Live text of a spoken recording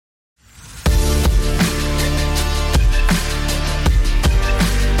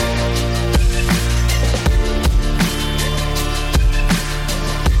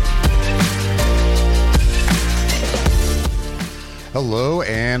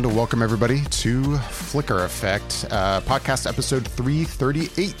And welcome everybody to Flicker Effect, podcast episode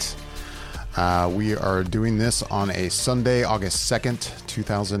 338. We are doing this on a Sunday, August 2nd,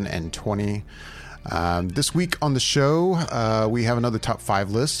 2020. This week on the show, we have another top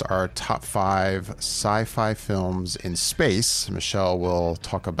 5 list, our top 5 sci-fi films in space. Michelle will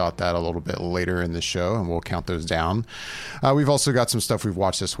talk about that a little bit later in the show, and we'll count those down. We've also got some stuff we've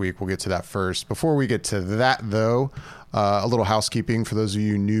watched this week. We'll get to that first. Before we get to that, though, a little housekeeping for those of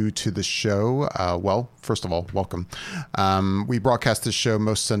you new to the show. Well, first of all, welcome. We broadcast this show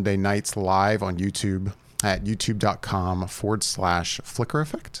most Sunday nights live on YouTube at youtube.com/Flicker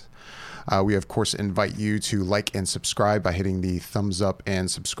Effect. We, of course, invite you to like and subscribe by hitting the thumbs up and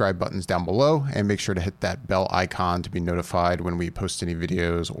subscribe buttons down below, and make sure to hit that bell icon to be notified when we post any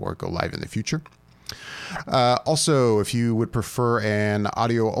videos or go live in the future. Also, if you would prefer an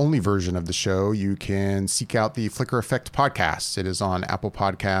audio-only version of the show, you can seek out the Flicker Effect podcast. It is on Apple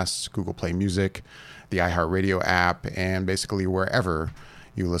Podcasts, Google Play Music, the iHeartRadio app, and basically wherever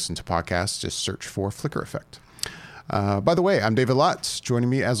you listen to podcasts, just search for Flicker Effect. By the way, I'm David Lott. Joining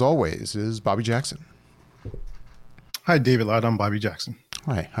me, as always, is Bobby Jackson. Hi, David Lott. I'm Bobby Jackson.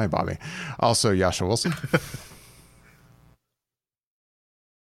 Hi, Bobby. Also, Yasha Wilson.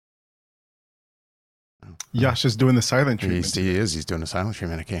 Yasha's doing the silent treatment. He is. He's doing the silent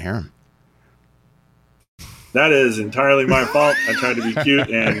treatment. I can't hear him. That is entirely my fault. I tried to be cute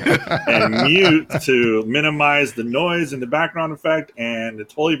and mute to minimize the noise and the background effect, and it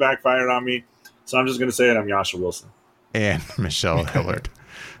totally backfired on me. So I'm just going to say it. I'm Yasha Wilson. And Michelle Hillard.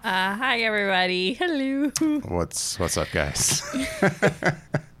 Hi, everybody. Hello. What's up, guys?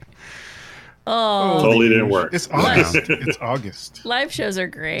 Totally didn't work. It's August. It's August. Live shows are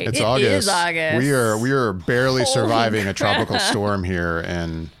great. It's It August. is August. We are barely Holy surviving crap. a tropical storm here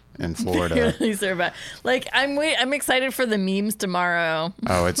in Florida. Barely survive. Like I'm excited for the memes tomorrow.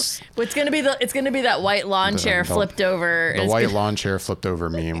 Oh, it's It's gonna be that white lawn chair flipped over. the white lawn chair flipped over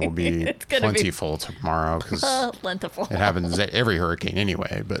meme will be It's gonna be- plentiful tomorroght because Plentiful. it happens every hurricane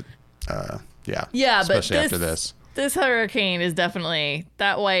anyway. But yeah, Yeah, but especially after this. This hurricane is definitely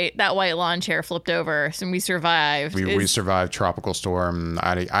that white lawn chair flipped over, so we survived. We survived tropical storm.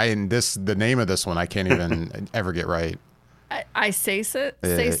 The name of this one I can't even ever get right. I say so.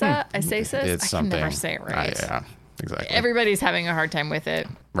 It's I can something. never say it right. Yeah, exactly. Everybody's having a hard time with it.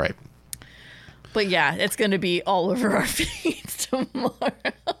 Right. But yeah, it's going to be all over our feeds tomorrow.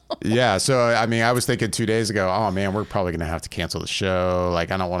 Yeah, so I mean, I was thinking 2 days ago, oh man, we're probably gonna have to cancel the show. Like,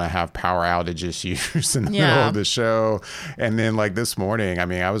 I don't want to have power outage issues in the middle of the show. And then, like this morning, I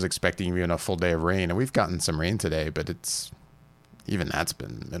mean, I was expecting even a full day of rain, and we've gotten some rain today, but even that's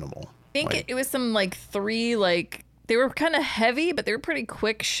been minimal. I think it was some 3 they were kind of heavy, but they were pretty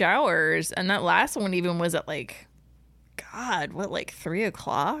quick showers. And that last one even was at 3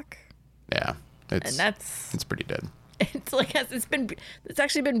 o'clock. Yeah, it's pretty dead. It's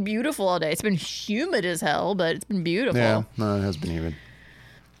actually been beautiful all day. It's been humid as hell, but it's been beautiful. Yeah, no, it has been humid.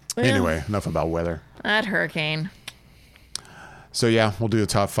 Yeah. Anyway, enough about weather. That hurricane. So yeah, we'll do a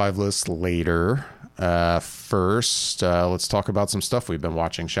top 5 list later. First, let's talk about some stuff we've been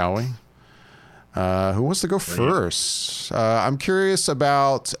watching, shall we? Who wants to go first? I'm curious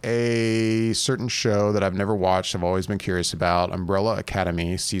about a certain show that I've never watched. I've always been curious about. Umbrella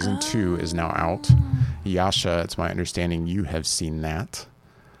Academy season 2 is now out. Yasha, it's my understanding you have seen that.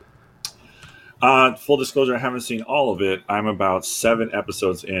 Full disclosure, I haven't seen all of it. I'm about 7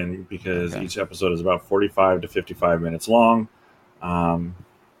 episodes in because each episode is about 45 to 55 minutes long.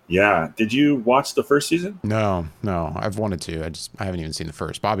 Yeah. Did you watch the first season? No. I've wanted to. I haven't even seen the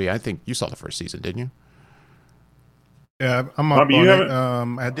first. Bobby, I think you saw the first season, didn't you? Yeah, I'm up Bobby, on you it.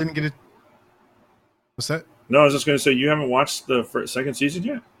 I didn't get it. What's that? No, I was just going to say you haven't watched the second season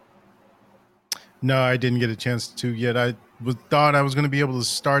yet? No, I didn't get a chance to yet. I thought I was going to be able to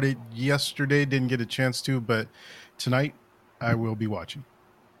start it yesterday. Didn't get a chance to, but tonight I will be watching.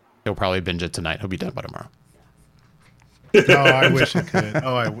 He'll probably binge it tonight. He'll be done by tomorrow. Oh, I wish I could.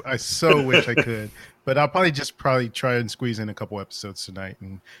 Oh, I so wish I could. But I'll probably try and squeeze in a couple episodes tonight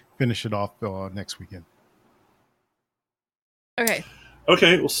and finish it off next weekend. Okay.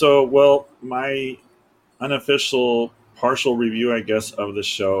 Well, my unofficial partial review, I guess, of the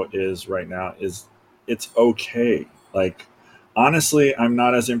show is right now is it's okay. Like, honestly, I'm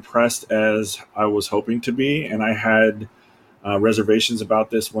not as impressed as I was hoping to be, and I had reservations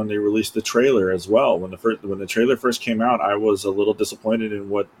about this when they released the trailer as well. When the trailer first came out, I was a little disappointed in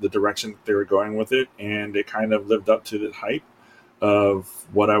what the direction they were going with it, and it kind of lived up to the hype of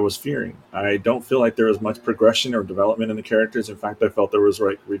what I was fearing. I don't feel like there was much progression or development in the characters. In fact, I felt there was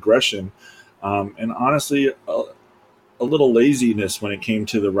regression, and honestly, a a little laziness when it came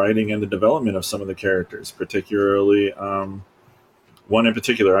to the writing and the development of some of the characters, particularly one in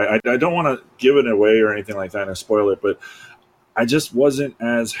particular. I don't want to give it away or anything like that and spoil it, but I just wasn't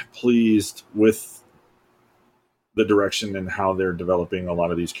as pleased with the direction and how they're developing a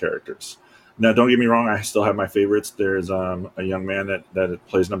lot of these characters. Now, don't get me wrong, I still have my favorites. There's a young man that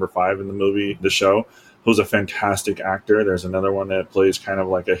plays number 5 in the show, who's a fantastic actor. There's another one that plays kind of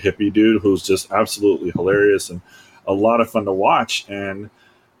like a hippie dude who's just absolutely hilarious and a lot of fun to watch. And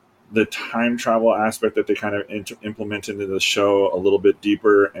the time travel aspect that they kind of implemented into the show a little bit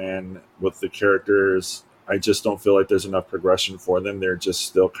deeper, and with the characters, I just don't feel like there's enough progression for them. They're just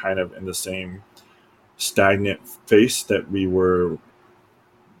still kind of in the same stagnant phase that we were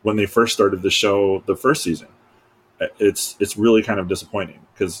when they first started the show the first season. It's really kind of disappointing,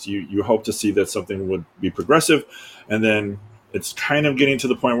 because you hope to see that something would be progressive, and then it's kind of getting to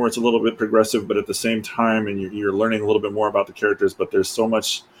the point where it's a little bit progressive, but at the same time, and you're learning a little bit more about the characters, but there's so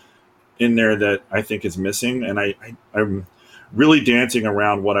much in there that I think is missing. And I'm really dancing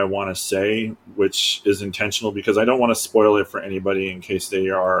around what I want to say, which is intentional, because I don't want to spoil it for anybody in case they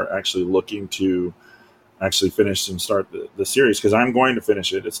are actually looking to actually finish and start the series, because I'm going to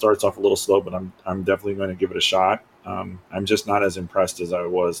finish it. It starts off a little slow, but I'm definitely going to give it a shot. I'm just not as impressed as I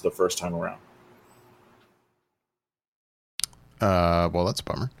was the first time around. Well, that's a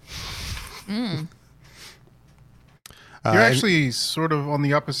bummer. You're actually sort of on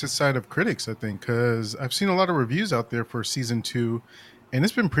the opposite side of critics, I think, because I've seen a lot of reviews out there for season 2, and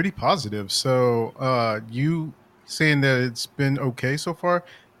it's been pretty positive. So you saying that it's been okay so far,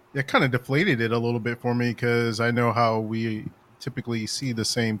 it kind of deflated it a little bit for me, because I know how we typically see the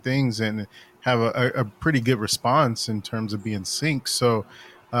same things and have a pretty good response in terms of being synced. So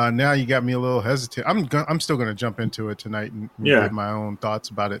now you got me a little hesitant. I'm still going to jump into it tonight and get my own thoughts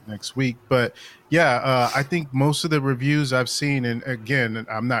about it next week. But I think most of the reviews I've seen, and again,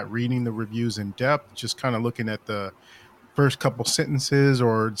 I'm not reading the reviews in depth, just kind of looking at the first couple sentences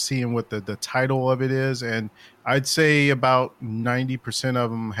or seeing what the title of it is. And I'd say about 90%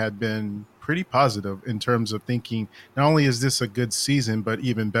 of them had been pretty positive in terms of thinking, not only is this a good season, but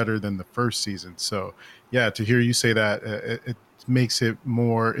even better than the first season. So to hear you say that, it makes it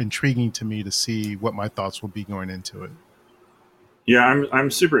more intriguing to me to see what my thoughts will be going into it. Yeah,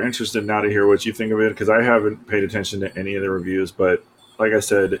 I'm super interested now to hear what you think of it, because I haven't paid attention to any of the reviews. But like I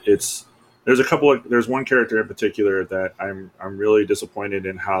said, there's one character in particular that I'm really disappointed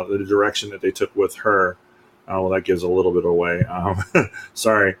in how the direction that they took with her. Well, that gives a little bit away.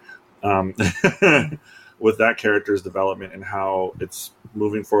 Sorry. With that character's development and how it's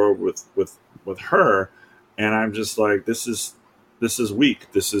moving forward with her, and I'm just like, this is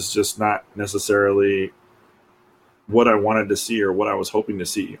weak. This is just not necessarily what I wanted to see or what I was hoping to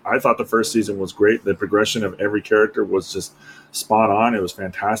see. I thought the first season was great. The progression of every character was just spot on. It was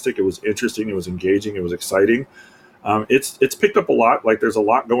fantastic. It was interesting. It was engaging. It was exciting. It's picked up a lot. Like, there's a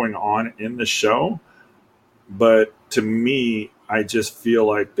lot going on in the show, but to me, I just feel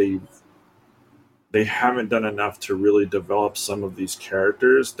like they haven't done enough to really develop some of these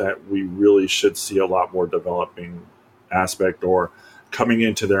characters that we really should see a lot more developing aspect, or coming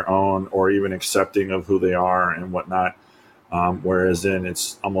into their own, or even accepting of who they are and whatnot. Whereas then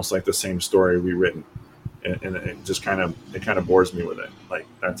it's almost like the same story rewritten, and it just kind of bores me with it. Like,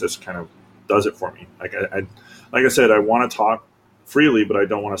 that just kind of does it for me. Like I said, I want to talk freely, but I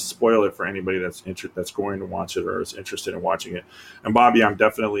don't want to spoil it for anybody that's going to watch it or is interested in watching it. And Bobby, I'm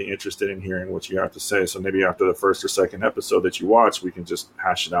definitely interested in hearing what you have to say. So maybe after the first or second episode that you watch, we can just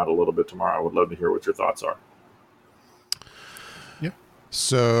hash it out a little bit tomorrow. I would love to hear what your thoughts are.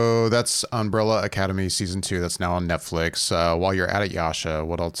 So that's Umbrella Academy Season 2. That's now on Netflix. While you're at it, Yasha,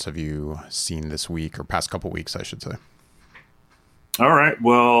 what else have you seen this week, or past couple weeks, I should say? All right.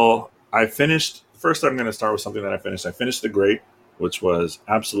 Well, first I'm going to start with something that I finished. I finished The Great, which was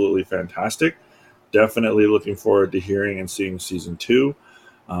absolutely fantastic. Definitely looking forward to hearing and seeing Season 2.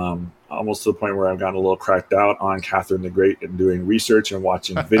 Almost to the point where I've gotten a little cracked out on Catherine the Great and doing research and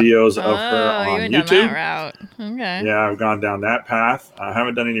watching videos of her on YouTube. Down that route. Okay. Yeah, I've gone down that path. I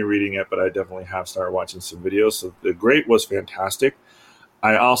haven't done any reading yet, but I definitely have started watching some videos. So The Great was fantastic.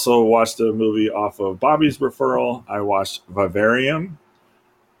 I also watched a movie off of Bobby's referral. I watched Vivarium,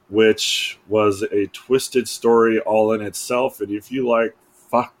 which was a twisted story all in itself. And if you like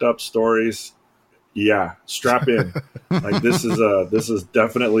fucked up stories, strap in. Like, this is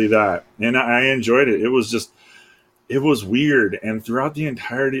definitely that. And I enjoyed it. It was weird. And throughout the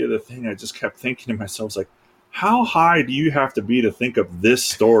entirety of the thing, I just kept thinking to myself, like, how high do you have to be to think of this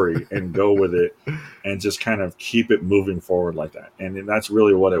story and go with it and just kind of keep it moving forward like that? And that's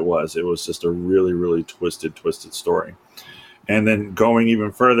really what it was. It was just a really, really twisted story. And then going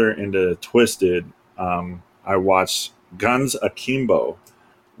even further into Twisted, I watched Guns Akimbo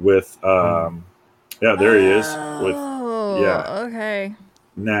with, yeah, there he is. With, yeah. Okay.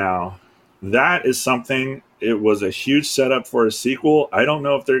 Now, that is something, it was a huge setup for a sequel. I don't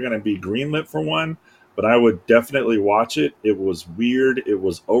know if they're going to be greenlit for one, but I would definitely watch it. It was weird. It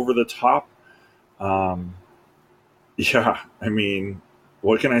was over the top. Yeah, I mean,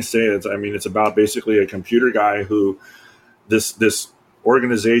 what can I say? It's about basically a computer guy who this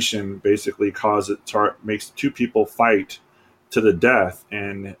organization basically makes two people fight to the death,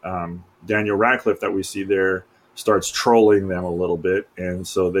 and Daniel Radcliffe that we see there starts trolling them a little bit, and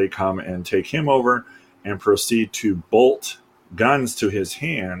so they come and take him over and proceed to bolt guns to his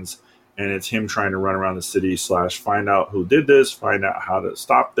hands, and it's him trying to run around the city / find out who did this, find out how to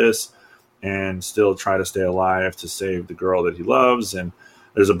stop this, and still try to stay alive to save the girl that he loves. And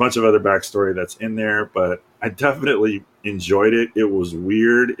there's a bunch of other backstory that's in there, but I definitely enjoyed it. It was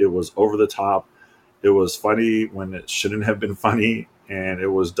weird. It was over the top. It was funny when it shouldn't have been funny, and it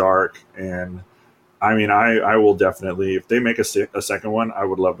was dark. And I mean, I will definitely, if they make a second one, I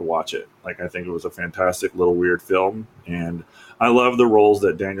would love to watch it. Like, I think it was a fantastic little weird film. And I love the roles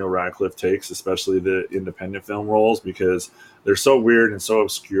that Daniel Radcliffe takes, especially the independent film roles, because they're so weird and so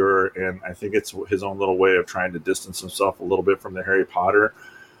obscure. And I think it's his own little way of trying to distance himself a little bit from the Harry Potter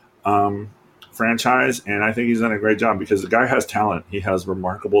franchise. And I think he's done a great job because the guy has talent. He has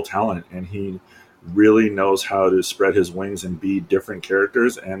remarkable talent, and he really knows how to spread his wings and be different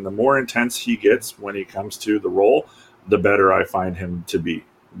characters. And the more intense he gets when he comes to the role, the better I find him to be,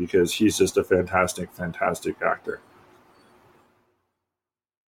 because he's just a fantastic actor.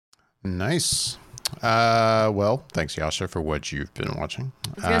 Nice. Well, thanks, Yasha, for what you've been watching. I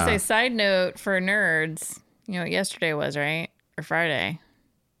was gonna say, side note for nerds, you know what yesterday was, right? Or Friday?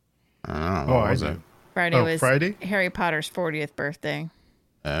 I don't know. What was it? Friday was Friday? Harry Potter's 40th birthday.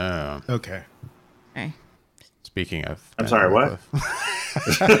 Oh. Okay. Okay. Speaking of... I'm sorry, what?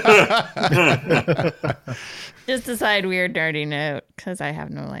 Just a side weird nerdy note, because I have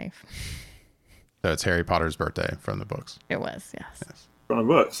no life. So it's Harry Potter's birthday from the books. It was, yes. From the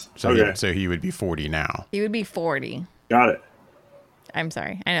books. So Okay. he would be 40 now. He would be 40. Got it. I'm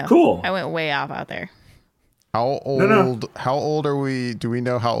sorry. I know. Cool. I went way off out there. How old? No. How old are we? Do we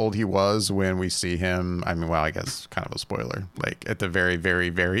know how old he was when we see him? I mean, well, I guess kind of a spoiler. Like at the very, very,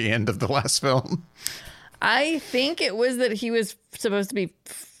 very end of the last film. I think it was that he was supposed to be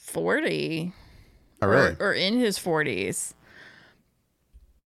 40. Oh, really? Or in his 40s.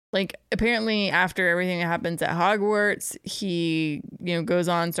 Like, apparently after everything that happens at Hogwarts, he, goes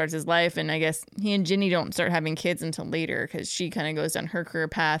on, starts his life, and I guess he and Ginny don't start having kids until later because she kind of goes down her career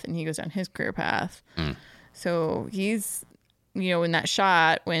path and he goes down his career path. So he's, in that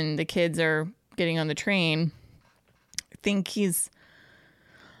shot when the kids are getting on the train, I think he's,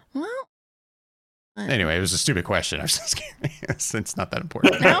 well. Anyway, it was a stupid question. I was just kidding. It's not that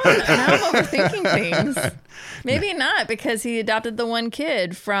important. Now I'm overthinking things. Maybe not, because he adopted the one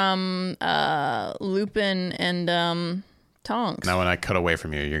kid from Lupin and Tonks. Now, when I cut away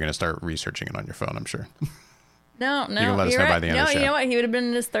from you, you're going to start researching it on your phone, I'm sure. No. You can let us know by the end of the show. You know what? He would have been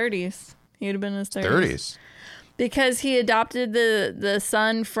in his 30s. 30s? Because he adopted the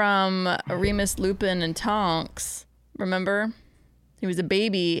son from Remus Lupin and Tonks. Remember? He was a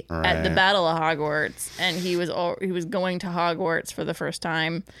baby at the Battle of Hogwarts, and he was going to Hogwarts for the first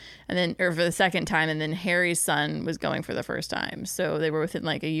time, or for the second time, and then Harry's son was going for the first time. So they were within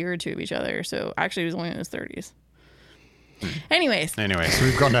like a year or two of each other. So actually, he was only in his 30s. Anyways,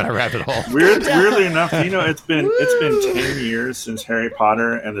 we've gone down a rabbit hole. Weirdly enough, it's been 10 years since Harry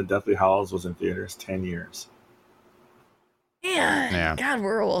Potter and the Deathly Hallows was in theaters. 10 years. Man, Yeah. God,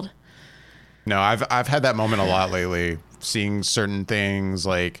 we're old. No, I've had that moment a lot lately, seeing certain things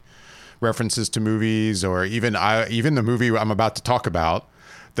like references to movies, or even the movie I'm about to talk about,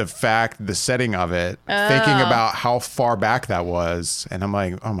 the setting of it, thinking about how far back that was, and I'm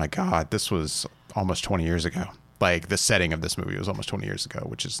like, oh my God, this was almost 20 years ago. Like the setting of this movie was almost 20 years ago,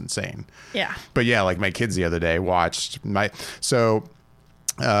 which is insane. Yeah. But yeah, like my kids the other day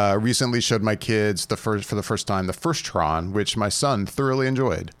recently showed my kids for the first time the first Tron, which my son thoroughly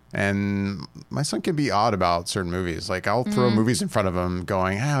enjoyed. And my son can be odd about certain movies. Like I'll throw movies in front of him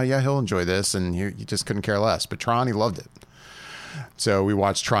going, oh yeah, he'll enjoy this. And he just couldn't care less. But Tron, he loved it. So we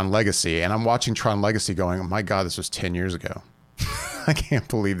watched Tron Legacy, and I'm watching Tron Legacy going, oh my God, this was 10 years ago. I can't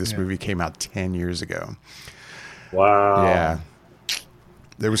believe this movie came out 10 years ago. Wow. Yeah.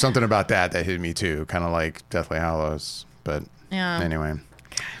 there was something about that hit me too, kind of like Deathly Hallows. But anyway,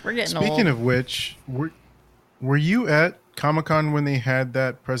 we're getting old. Speaking of which, were you at Comic-Con when they had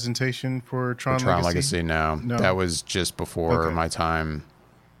that presentation for Tron Legacy? No, that was just before my time,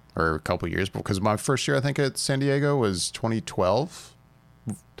 or a couple years, because my first year I think at San Diego was 2012.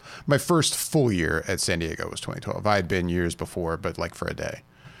 My first full year at San Diego was 2012. I had been years before, but like for a day.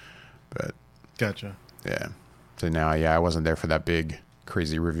 But gotcha. Yeah. So now, I wasn't there for that big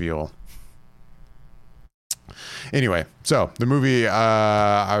crazy reveal. Anyway, so the movie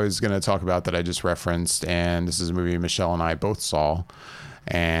I was going to talk about that I just referenced, and this is a movie Michelle and I both saw,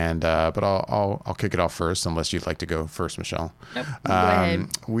 and but I'll kick it off first, unless you'd like to go first, Michelle. Nope. Go ahead.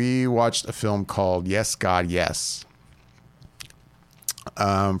 We watched a film called Yes, God, Yes.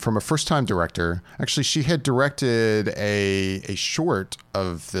 From a first-time director. Actually, she had directed a short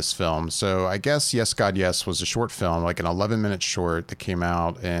of this film. So I guess Yes, God, Yes was a short film, like an 11-minute short that came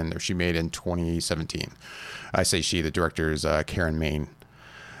out or she made in 2017. I say she, the director is Karen Main.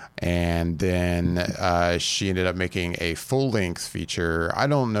 And then she ended up making a full-length feature. I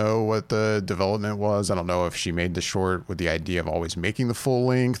don't know what the development was. I don't know if she made the short with the idea of always making the full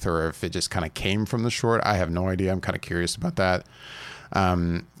length, or if it just kind of came from the short. I have no idea. I'm kind of curious about that.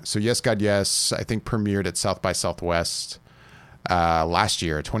 So Yes, God, Yes, I think premiered at South by Southwest last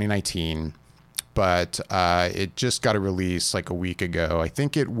year, 2019. But it just got a release like a week ago. I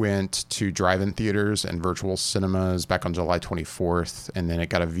think it went to drive-in theaters and virtual cinemas back on July 24th, and then it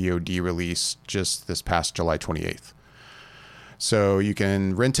got a VOD release just this past July 28th. So you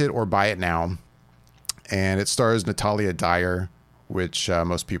can rent it or buy it now. And it stars Natalia Dyer, which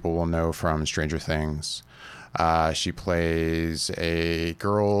most people will know from Stranger Things. She plays a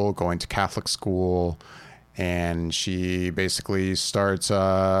girl going to Catholic school, and she basically starts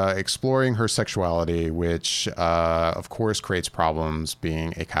exploring her sexuality, which, of course, creates problems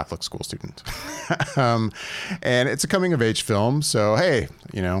being a Catholic school student. And it's a coming-of-age film, so, hey,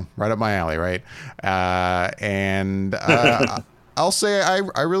 right up my alley, right? I'll say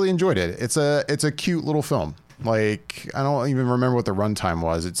I really enjoyed it. It's a cute little film. Like, I don't even remember what the runtime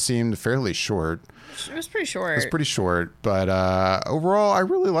was. It seemed fairly short. It was pretty short. It was pretty short, but overall, I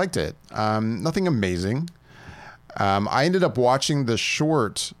really liked it. Nothing amazing. I ended up watching the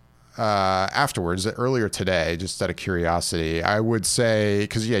short afterwards, earlier today, just out of curiosity. I would say,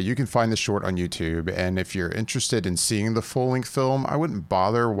 because, you can find the short on YouTube, and if you're interested in seeing the full-length film, I wouldn't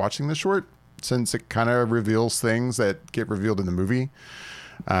bother watching the short, since it kind of reveals things that get revealed in the movie.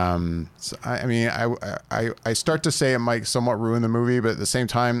 So I start to say it might somewhat ruin the movie, but at the same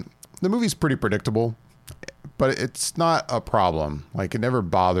time, the movie's pretty predictable, but it's not a problem. Like, it never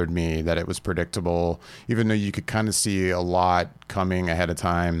bothered me that it was predictable, even though you could kind of see a lot coming ahead of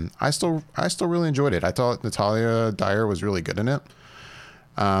time. I still really enjoyed it. I thought Natalia Dyer was really good in it.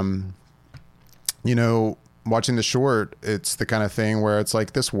 Watching the short, it's the kind of thing where it's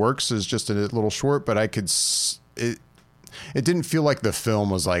like, this works as just a little short, but it didn't feel like the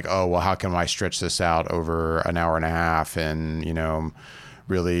film was like, oh, well, how can I stretch this out over an hour and a half and,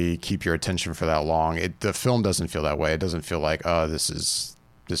 really keep your attention for that long. The film doesn't feel that way. It doesn't feel like, oh, this is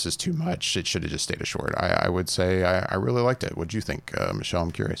too much. It should have just stayed a short. I would say I really liked it. What do you think, Michelle?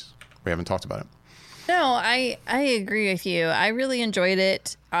 I'm curious. We haven't talked about it. No, I agree with you. I really enjoyed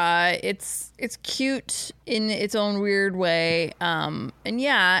it. It's cute in its own weird way. And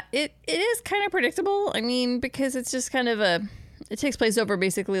it is kind of predictable. I mean, because it's just kind of it takes place over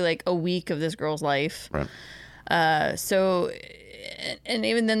basically like a week of this girl's life. Right. So, and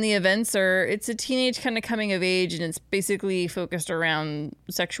even then the events it's a teenage kind of coming of age, and it's basically focused around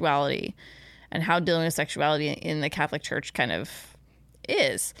sexuality and how dealing with sexuality in the Catholic Church kind of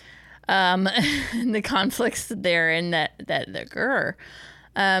is. The conflicts there and that occur.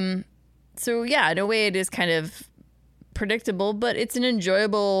 So in a way it is kind of predictable, but it's an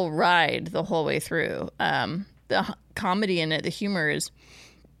enjoyable ride the whole way through. The comedy in it, the humor is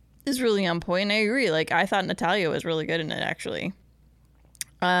really on point. And I agree. Like, I thought Natalia was really good in it, actually.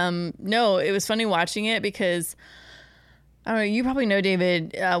 No, it was funny watching it because, I don't know, you probably know,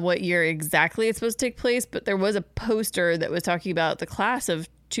 David, what year exactly it's supposed to take place, but there was a poster that was talking about the class of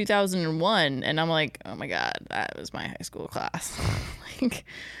 2001, and I'm like, oh my God, that was my high school class. And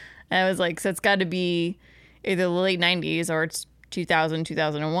I was like, so it's got to be either the late 90s or it's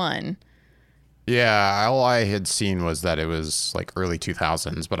 2001. Yeah, all I had seen was that it was like early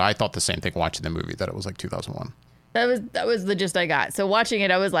 2000s, but I thought the same thing watching the movie, that it was like 2001. That was the gist I got. So watching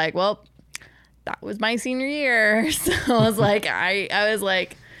it, I was like, well, that was my senior year. So I was like, I was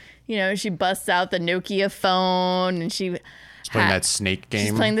like, she busts out the Nokia phone, and she playing that snake game.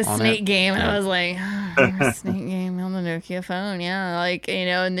 She's playing the snake game, and Yeah. I was like, oh, snake game on the Nokia phone, yeah, like, you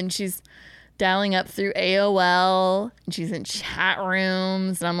know. And then she's dialing up through AOL, and she's in chat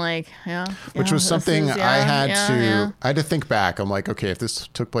rooms, and I'm like, which was something I had to. I had to think back. I'm like, okay, if this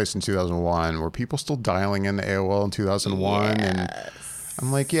took place in 2001, were people still dialing in AOL in 2001? Yes. And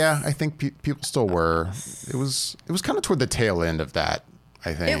I'm like, yeah, I think people still were. It was kind of toward the tail end of that,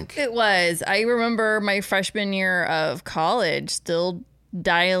 I think. It was. I remember my freshman year of college still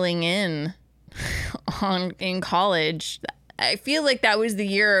dialing in in college. I feel like that was the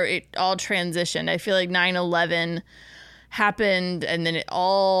year it all transitioned. I feel like 9/11 happened, and then it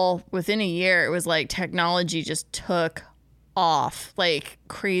all, within a year, it was like technology just took off. Like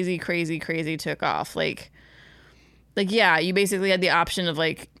crazy took off. Like yeah, you basically had the option of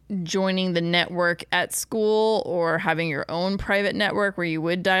like joining the network at school or having your own private network where you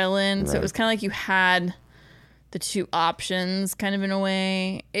would dial in. Right. So it was kind of like you had the two options kind of in a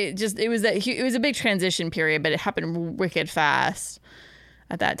way. It was a big transition period, but it happened wicked fast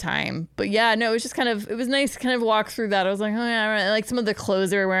at that time. But yeah, no, it was just it was nice to kind of walk through that. I was like, oh yeah, right. Like some of the clothes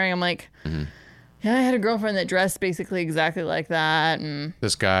they were wearing, I'm like, yeah, I had a girlfriend that dressed basically exactly like that. And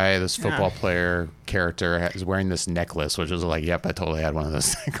this football player character is wearing this necklace, which was like, yep, I totally had one of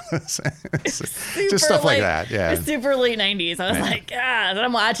those necklaces. Just stuff like that. Yeah. It's super late 90s. I was like, yeah. And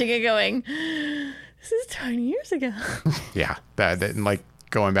I'm watching it going, this is 20 years ago. Yeah. That, and like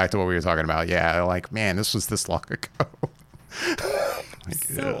going back to what we were talking about. Yeah. Like, man, this was this long ago.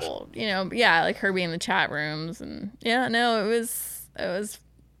 So old, you know, yeah, like her being in the chat rooms, and yeah, no, it was,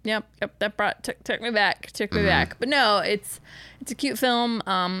 yep, that took me back. But no, it's a cute film.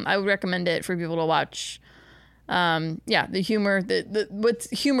 I would recommend it for people to watch. Yeah, the humor, what's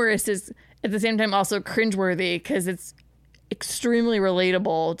humorous is at the same time also cringeworthy because it's extremely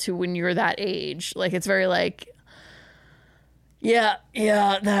relatable to when you're that age. Like it's very like, yeah,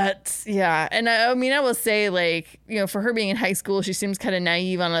 that's, yeah. And I mean, I will say, like, you know, for her being in high school, she seems kind of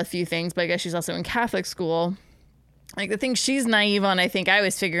naive on a few things, but I guess she's also in Catholic school. Like the thing she's naive on, I think I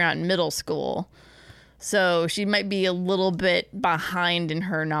was figuring out in middle school. So she might be a little bit behind in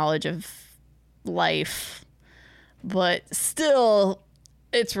her knowledge of life, but still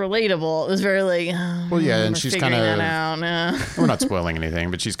it's relatable. It was very like, well, yeah, and she's kind of, we're not spoiling anything,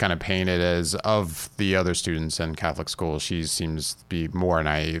 but she's kind of painted as, of the other students in Catholic school, she seems to be more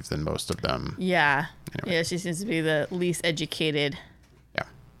naive than most of them. Yeah. Anyway. Yeah, she seems to be the least educated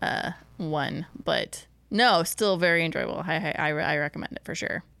one, but no, still very enjoyable. I recommend it for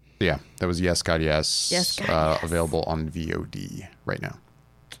sure. Yeah, that was Yes God Yes. Yes, God, yes. Available on VOD right now.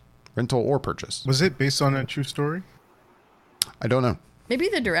 Rental or purchase. Was it based on a true story? I don't know. Maybe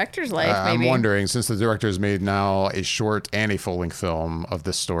the director's life. I'm wondering, since the director's made now a short and a full-length film of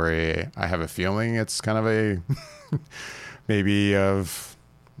this story, I have a feeling it's kind of a maybe of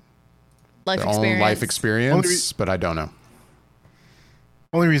life experience, but I don't know.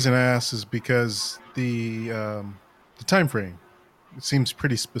 Only reason I ask is because the time frame, it seems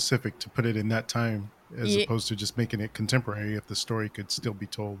pretty specific to put it in that time as opposed to just making it contemporary. If the story could still be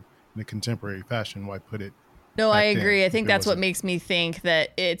told in a contemporary fashion, why put it? No, I agree. I think that's what makes me think that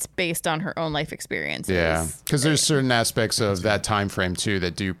it's based on her own life experiences. Yeah, because there's certain aspects of that time frame too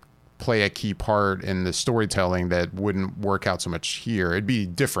that do play a key part in the storytelling that wouldn't work out so much here. It'd be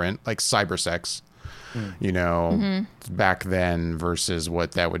different, like cybersex, you know, back then versus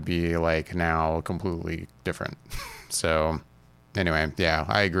what that would be like now, completely different. So anyway, yeah,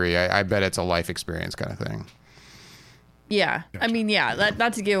 I agree. I bet it's a life experience kind of thing. Yeah. Gotcha. I mean, yeah,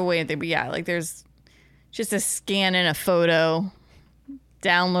 not to give away anything, but yeah, like there's just a scan in a photo,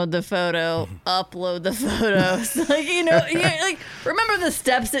 download the photo, upload the photos. Like, you know, like remember the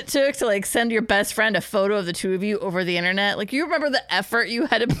steps it took to like send your best friend a photo of the two of you over the internet? Like, you remember the effort you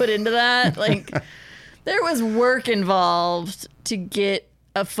had to put into that? Like, there was work involved to get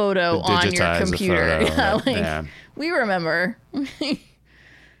a photo on your computer. We remember.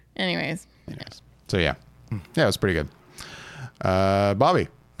 Anyways. So yeah, it was pretty good. Bobby,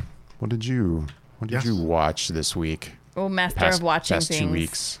 what did you watch this week? Oh, master of watching past things. 2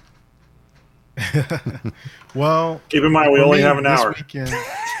 weeks. Well, keep in mind we only have an hour.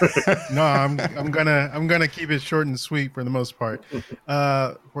 No, I'm gonna keep it short and sweet for the most part.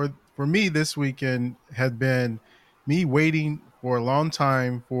 For me, this weekend had been me waiting for a long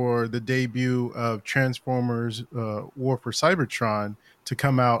time for the debut of Transformers: War for Cybertron to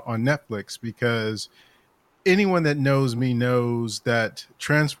come out on Netflix, because anyone that knows me knows that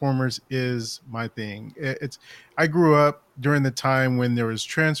Transformers is my thing. I grew up during the time when there was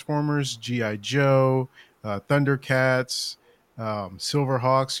Transformers, G.I. Joe, Thundercats,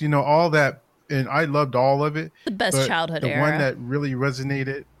 Silverhawks, you know, all that and I loved all of it. The best But childhood the one era. that really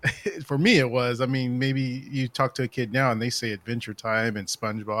resonated for me, it was, I mean, maybe you talk to a kid now and they say Adventure Time and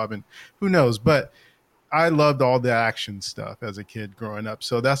SpongeBob and who knows, but I loved all the action stuff as a kid growing up.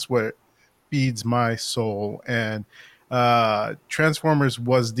 So that's what feeds my soul. And Transformers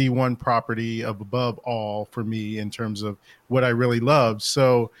was the one property of above all for me in terms of what I really loved.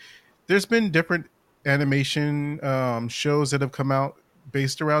 So there's been different animation shows that have come out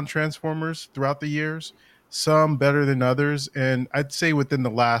based around Transformers throughout the years, some better than others. And I'd say within the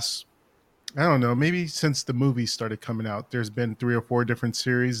last, I don't know, maybe since the movies started coming out, there's been 3 or 4 different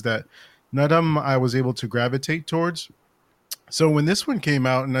series that none of them I was able to gravitate towards. So when this one came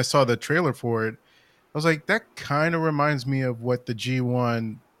out and I saw the trailer for it, I was like, that kind of reminds me of what the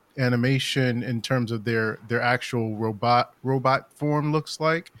G1 animation in terms of their actual robot form looks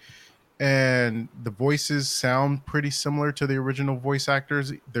like. And the voices sound pretty similar to the original voice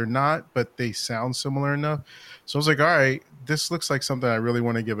actors. They're not, but they sound similar enough. So I was like, all right, this looks like something I really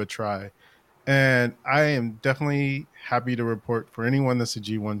want to give a try. And I am definitely happy to report for anyone that's a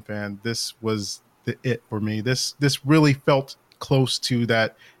G1 fan, this was it for me. This really felt close to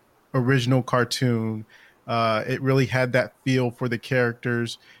that original cartoon. It really had that feel for the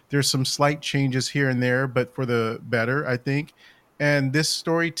characters. There's some slight changes here and there, but for the better, I think. And this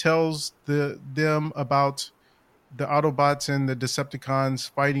story tells them about the Autobots and the Decepticons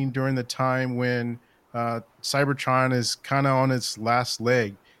fighting during the time when Cybertron is kind of on its last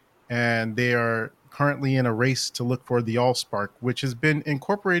leg, and they are currently in a race to look for the Allspark, which has been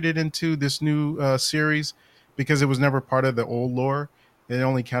incorporated into this new series because it was never part of the old lore. It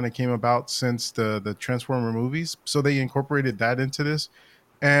only kind of came about since the Transformer movies, so they incorporated that into this,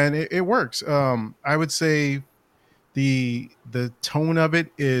 and it works. I would say the tone of it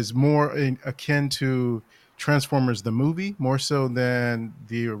is more akin to Transformers the movie, more so than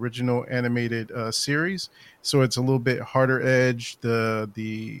the original animated series. So it's a little bit harder edge.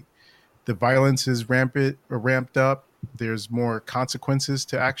 The violence is ramped up. There's more consequences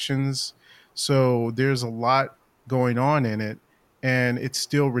to actions. So there's a lot going on in it, and it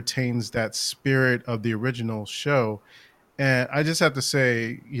still retains that spirit of the original show. And I just have to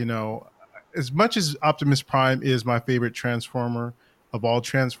say, as much as Optimus Prime is my favorite Transformer of all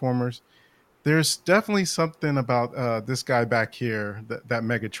Transformers, there's definitely something about this guy back here, that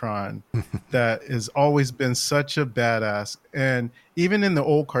Megatron, that has always been such a badass. And even in the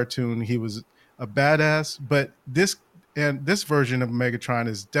old cartoon, he was a badass. But this version of Megatron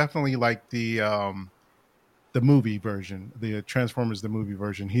is definitely like the movie version, the Transformers the movie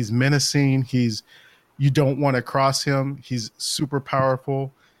version. He's menacing. You don't want to cross him. He's super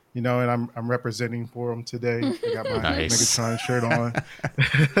powerful, and I'm representing for him today. I got my Nice. Megatron shirt on.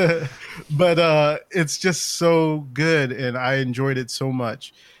 But it's just so good, and I enjoyed it so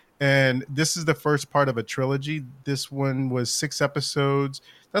much. And this is the first part of a trilogy. This one was 6 episodes.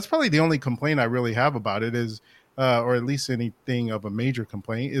 That's probably the only complaint I really have about it is, or at least anything of a major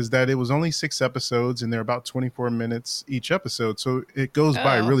complaint, is that it was only 6 episodes and they're about 24 minutes each episode. So it goes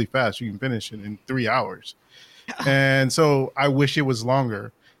by really fast. You can finish it in 3 hours. And so I wish it was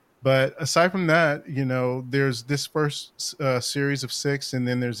longer. But aside from that, there's this first series of 6, and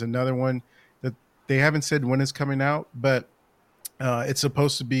then there's another one that they haven't said when it's coming out, but it's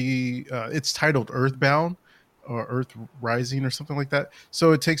supposed to be, it's titled Earthbound or Earth Rising or something like that.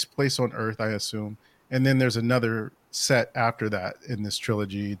 So it takes place on Earth, I assume. And then there's another set after that in this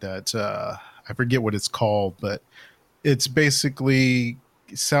trilogy that I forget what it's called, but it's basically,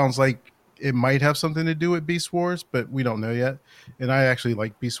 it sounds like it might have something to do with Beast Wars, but we don't know yet. And I actually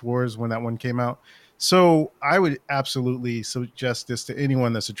liked Beast Wars when that one came out. So I would absolutely suggest this to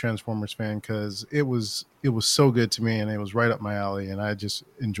anyone that's a Transformers fan, because it was so good to me and it was right up my alley, and I just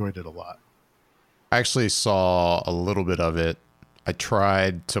enjoyed it a lot. I actually saw a little bit of it. I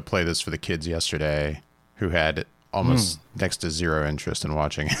tried to play this for the kids yesterday, who had almost next to zero interest in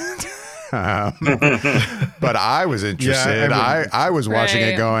watching it. But I was interested. Yeah, I was watching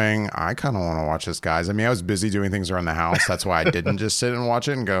Right. it going, I kind of want to watch this, guys. I mean, I was busy doing things around the house. That's why I didn't just sit and watch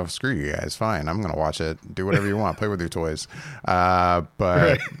it and go, screw you guys. Fine. I'm going to watch it. Do whatever you want. Play with your toys. But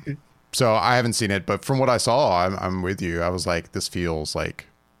Right. so I haven't seen it. But from what I saw, I'm with you. I was like, this feels like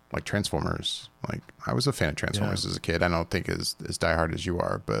Transformers. Like, I was a fan of Transformers as a kid. I don't think as diehard as you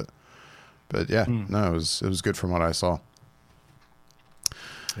are, but yeah, no, it was good from what I saw.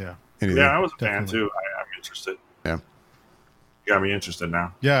 Yeah. Anything? Yeah, I was a fan Definitely. too. I'm interested. Yeah. You got me interested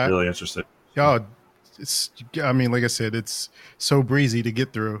now. Yeah. Really interested. Oh, I mean, like I said, it's so breezy to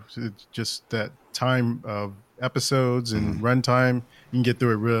get through. It's just that time of episodes and runtime, you can get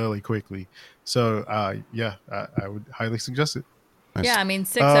through it really quickly. So, yeah, I would highly suggest it. Yeah, I mean,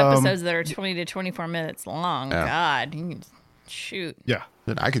 6 episodes that are 20 to 24 minutes long. Yeah. God, you can shoot. Yeah.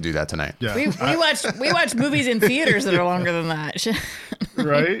 Then I could do that tonight. Yeah. We watch movies in theaters that are longer than that.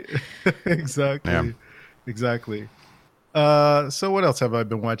 Right? Exactly. Yeah. Exactly. So what else have I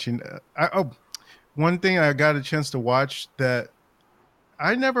been watching? One thing I got a chance to watch that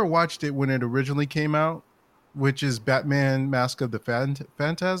I never watched it when it originally came out, which is Batman Mask of the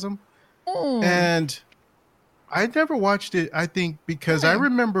Phantasm. And I never watched it, I think, because I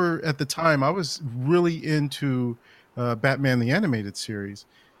remember at the time I was really into Batman the Animated Series.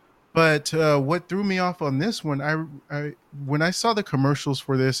 But what threw me off on this one, when I saw the commercials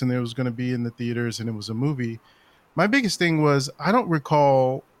for this and it was going to be in the theaters and it was a movie, my biggest thing was I don't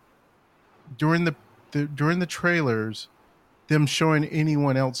recall during the trailers them showing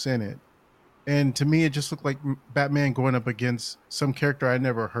anyone else in it. And to me, it just looked like Batman going up against some character I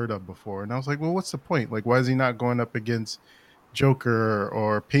never heard of before. And I was like, well, what's the point? Like, why is he not going up against Joker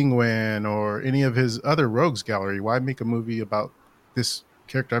or Penguin or any of his other rogues gallery? Why make a movie about this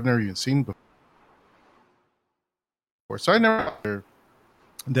character I've never even seen before? So I never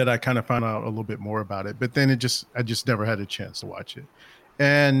that I kind of found out a little bit more about it. But then I just never had a chance to watch it.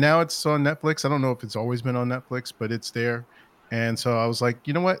 And now it's on Netflix. I don't know if it's always been on Netflix, but it's there. And so I was like,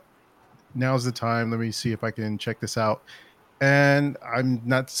 you know what? Now's the time. Let me see if I can check this out. And I'm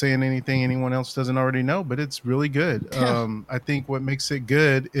not saying anything anyone else doesn't already know, but it's really good. I think what makes it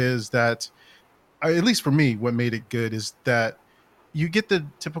good is that, at least for me, what made it good is that you get the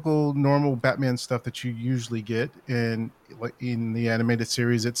typical normal Batman stuff that you usually get in the animated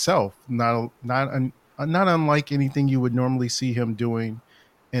series itself. Not unlike anything you would normally see him doing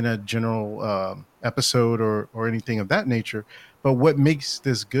in a general episode or anything of that nature. But what makes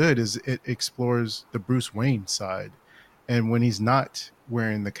this good is it explores the Bruce Wayne side, and when he's not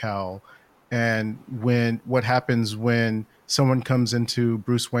wearing the cowl, and what happens when someone comes into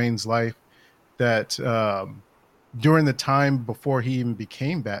Bruce Wayne's life that during the time before he even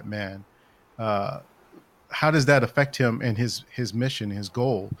became Batman, how does that affect him and his mission, his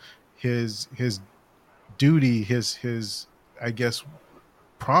goal, his duty, his I guess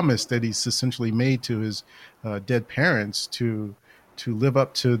promise that he's essentially made to his dead parents to live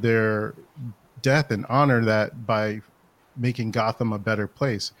up to their death and honor that by making Gotham a better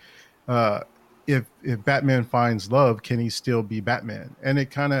place. If Batman finds love, can he still be Batman? And it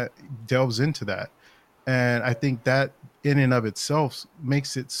kind of delves into that. And I think that in and of itself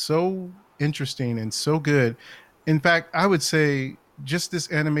makes it so interesting and so good. In fact, I would say just this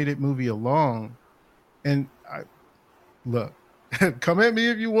animated movie alone, and look, come at me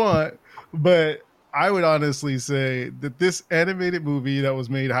if you want, but I would honestly say that this animated movie that was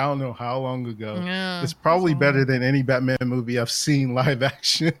made, I don't know how long ago, is probably better than any Batman movie I've seen live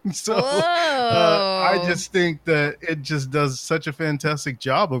action. So I just think that it just does such a fantastic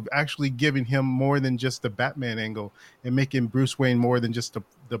job of actually giving him more than just the Batman angle and making Bruce Wayne more than just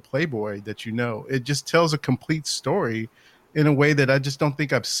the playboy that you know. It just tells a complete story in a way that I just don't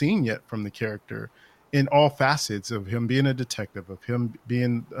think I've seen yet from the character, in all facets of him being a detective, of him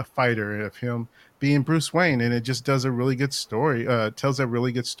being a fighter, of him being Bruce Wayne. And it just does a really good story, tells a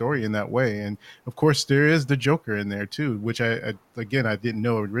really good story in that way. And of course there is the Joker in there too, which I didn't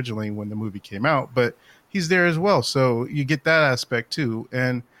know originally when the movie came out, but he's there as well. So you get that aspect too.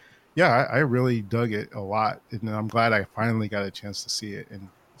 And yeah, I really dug it a lot. And I'm glad I finally got a chance to see it. And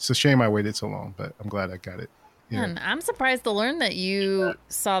it's a shame I waited so long, but I'm glad I got it. Yeah. Man, I'm surprised to learn that you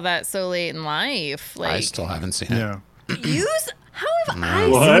saw that so late in life. Like, I still haven't seen it. Yeah. How have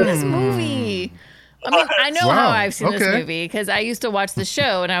I seen this movie? I mean, I know how I've seen this movie because I used to watch the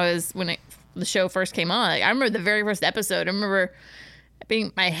show, and the show first came on. Like, I remember the very first episode. I remember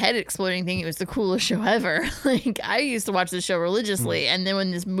being my head exploding, thinking it was the coolest show ever. Like, I used to watch the show religiously, and then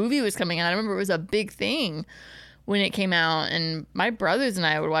when this movie was coming out, I remember it was a big thing when it came out, and my brothers and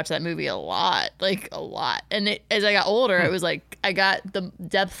I would watch that movie a lot. And as I got older, it was like I got the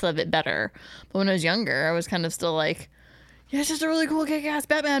depth of it better. But when I was younger, I was kind of still like, yeah, it's just a really cool kick-ass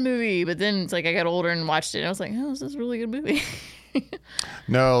Batman movie. But then it's like I got older and watched it, and I was like, oh, this is a really good movie.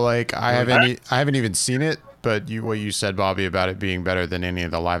 No, like I haven't even seen it. But what you said, Bobby, about it being better than any of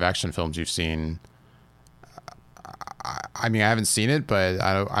the live action films you've seen. I mean, I haven't seen it, but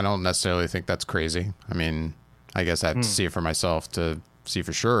I don't necessarily think that's crazy. I mean, I guess I have to see it for myself to see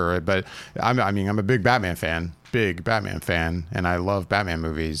for sure. But I'm a big Batman fan, and I love Batman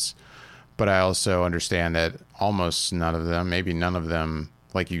movies. But I also understand that almost none of them, maybe none of them,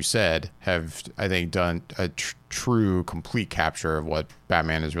 like you said, have, I think, done a true, complete capture of what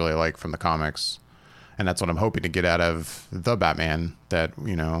Batman is really like from the comics. And that's what I'm hoping to get out of the Batman that,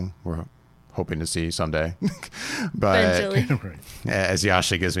 we're hoping to see someday. But Eventually. as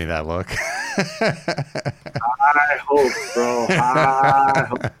Yasha gives me that look. I hope, bro. I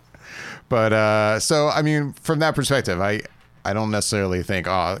hope. But so I mean, from that perspective, I don't necessarily think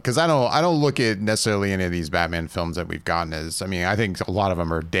because I don't look at necessarily any of these Batman films that we've gotten as, I mean, I think a lot of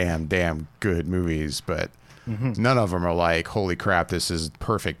them are damn good movies, but none of them are like, holy crap, this is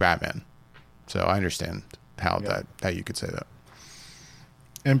perfect Batman. So I understand how you could say that.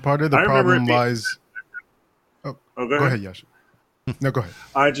 And part of the problem lies. Oh, go ahead, Yasha. No, go ahead.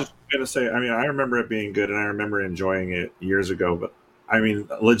 I just gonna say, I mean, I remember it being good, and I remember enjoying it years ago. But I mean,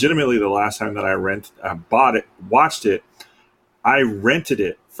 legitimately, the last time that I bought it, watched it, I rented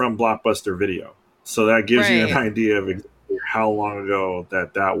it from Blockbuster Video, so that gives you an idea of exactly how long ago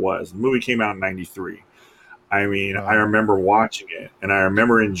that was. The movie came out in '93. I mean, I remember watching it, and I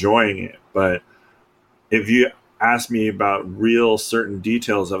remember enjoying it. But if you ask me about real certain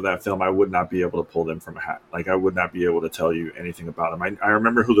details of that film, I would not be able to pull them from a hat. Like, I would not be able to tell you anything about them. I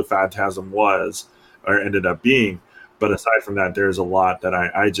remember who the Phantasm was or ended up being. But aside from that, there's a lot that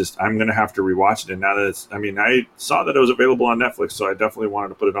I'm going to have to rewatch it. And now that I saw that it was available on Netflix, so I definitely wanted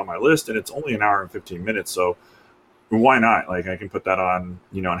to put it on my list. And it's only an hour and 15 minutes. So why not? Like, I can put that on,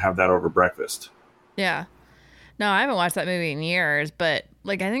 and have that over breakfast. Yeah. No, I haven't watched that movie in years, but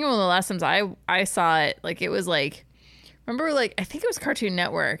like, I think one of the last times I saw it, like, it was like, remember, like, I think it was Cartoon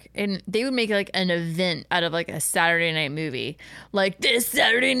Network, and they would make like an event out of like a Saturday night movie, like this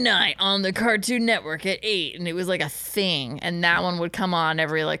Saturday night on the Cartoon Network at 8, and it was like a thing, and that one would come on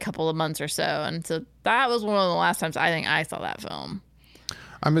every like couple of months or so, and so that was one of the last times I think I saw that film.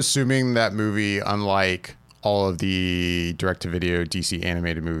 I'm assuming that movie, unlike all of the direct-to-video DC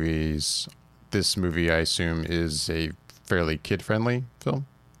animated movies, this movie, I assume, is a fairly kid-friendly film?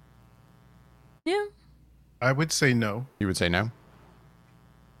 Yeah. I would say no. You would say no?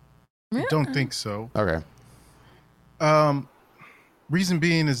 I don't think so. Okay. Reason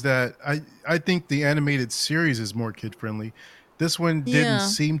being is that I think the animated series is more kid-friendly. This one didn't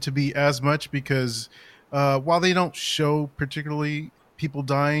seem to be as much because while they don't show particularly people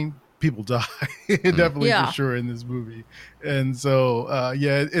dying, people die definitely for sure in this movie. And so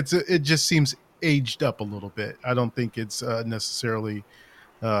it just seems aged up a little bit. I don't think it's necessarily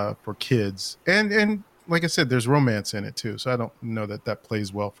for kids, and like I said, there's romance in it too, so I don't know that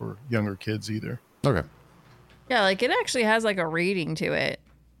plays well for younger kids either. Okay. Yeah, like, it actually has like a rating to it.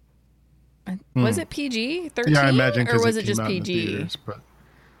 Was it PG-13? Yeah, I imagine, or was it it just PG? Theaters, but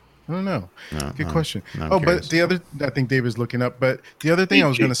I don't know. Good No, question. no, But the other, I think David's looking up, but the other thing I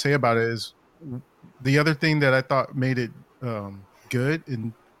was going to say about it is the other thing that I thought made it good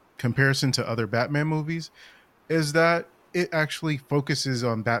in comparison to other Batman movies is that it actually focuses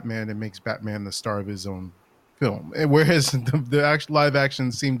on Batman and makes Batman the star of his own film. And whereas the actual live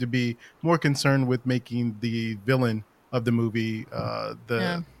action seemed to be more concerned with making the villain of the movie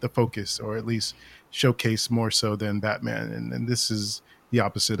the focus, or at least showcase more so than Batman. And this is the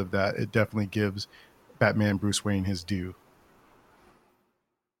opposite of that. It definitely gives Batman Bruce Wayne his due.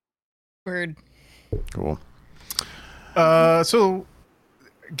 Word. Cool. So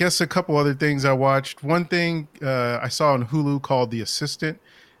I guess a couple other things I watched. One thing I saw on Hulu called The Assistant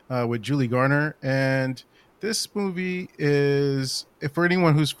with Julie Garner. And this movie is, if for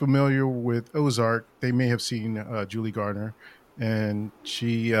anyone who's familiar with Ozark, they may have seen Julie Garner, and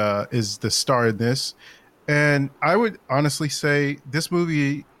she is the star in this. And I would honestly say this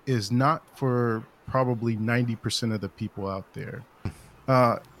movie is not for probably 90% of the people out there.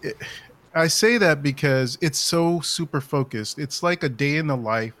 I say that because it's so super focused. It's like a day in the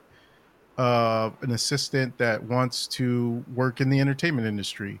life of an assistant that wants to work in the entertainment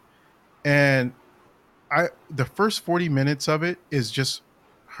industry. And the first 40 minutes of it is just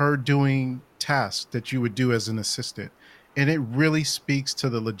her doing tasks that you would do as an assistant. And it really speaks to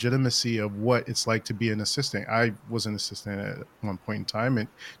the legitimacy of what it's like to be an assistant. I was an assistant at one point in time and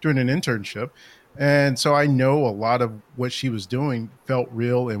during an internship. And so I know a lot of what she was doing felt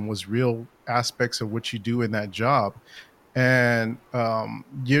real and was real aspects of what you do in that job. And,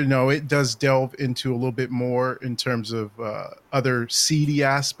 it does delve into a little bit more in terms of other seedy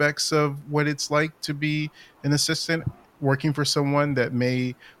aspects of what it's like to be an assistant working for someone that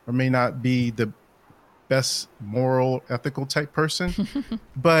may or may not be the best moral, ethical type person.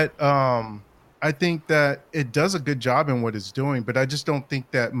 But I think that it does a good job in what it's doing. But I just don't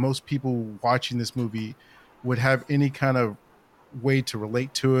think that most people watching this movie would have any kind of way to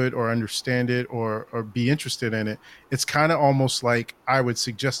relate to it or understand it or be interested in it. It's kind of almost like I would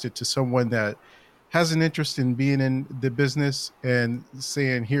suggest it to someone that has an interest in being in the business and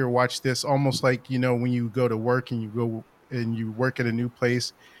saying, here, watch this. Almost like, when you go to work and you work at a new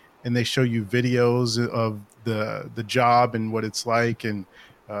place and they show you videos of the job and what it's like and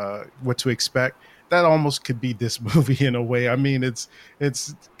what to expect. That almost could be this movie in a way. I mean, it's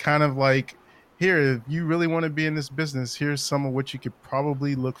kind of like, here, if you really want to be in this business, here's some of what you could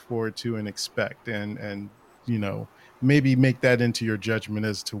probably look forward to and expect, and maybe make that into your judgment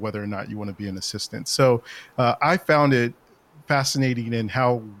as to whether or not you want to be an assistant. So I found it fascinating in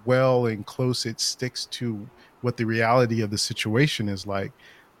how well and close it sticks to what the reality of the situation is like.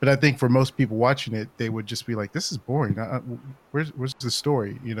 But I think for most people watching it, they would just be like, this is boring. Where's the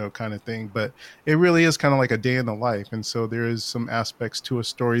story, kind of thing. But it really is kind of like a day in the life. And so there is some aspects to a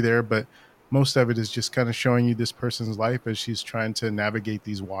story there, but most of it is just kind of showing you this person's life as she's trying to navigate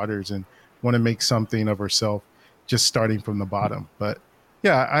these waters and want to make something of herself, just starting from the bottom. But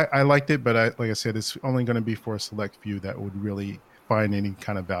yeah, I liked it. But like I said, it's only going to be for a select few that would really find any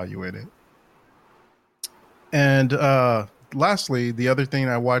kind of value in it. And lastly, the other thing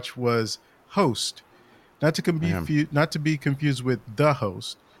I watched was Host. Not to be confused with The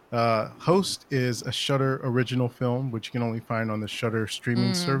Host. Host is a Shudder original film, which you can only find on the Shudder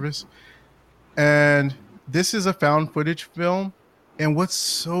streaming service. And this is a found footage film. And what's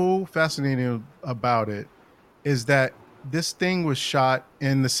so fascinating about it is that this thing was shot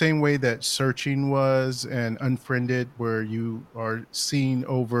in the same way that Searching was and Unfriended, where you are seen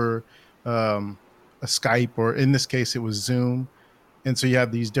over a Skype, or in this case, it was Zoom. And so you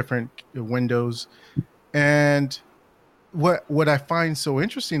have these different windows. And what I find so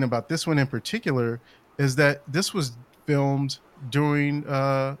interesting about this one in particular is that this was filmed during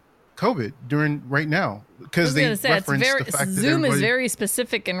COVID, during right now, because they referenced the fact that Zoom is very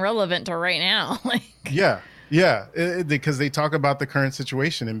specific and relevant to right now. Because they talk about the current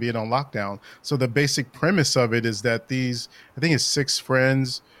situation and being on lockdown. So the basic premise of it is that I think it's 6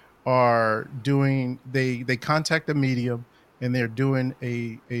 friends are doing, they contact a medium and they're doing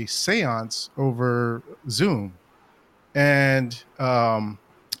a seance over Zoom. And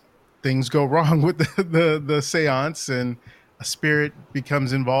things go wrong with the seance, and a spirit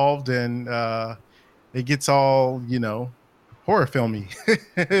becomes involved, and it gets all, horror filmy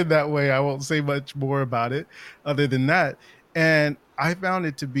that way. I won't say much more about it other than that. And I found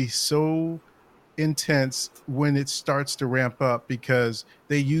it to be so intense when it starts to ramp up, because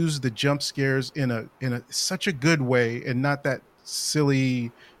they use the jump scares in a such a good way, and not that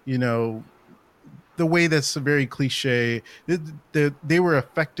silly, the way that's very cliche. They were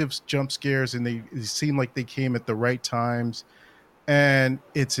effective jump scares, and they seemed like they came at the right times. And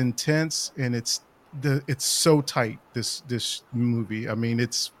it's intense, and it's so tight, this movie. I mean,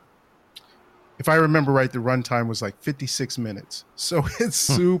 if I remember right, the runtime was like 56 minutes. So it's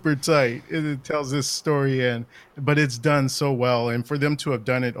super tight. It tells this story, but it's done so well. And for them to have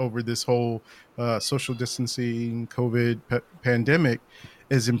done it over this whole social distancing COVID pandemic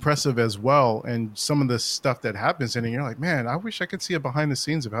is impressive as well. And some of the stuff that happens in it, you're like, man, I wish I could see a behind the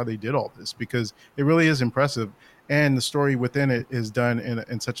scenes of how they did all this, because it really is impressive. And the story within it is done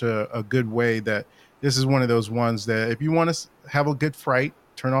in such a good way that this is one of those ones that if you want to have a good fright,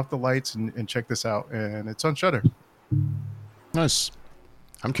 turn off the lights and check this out. And it's on Shudder. Nice.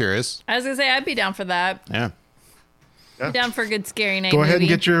 I'm curious. I was going to say, I'd be down for that. Yeah. Be down for a good scary night Go ahead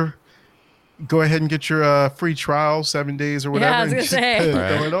movie. and get your free trial, 7 days or whatever. Yeah, I was going to say.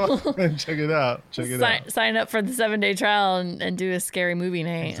 Throw it on and check it out. Sign up for the 7-day trial and do a scary movie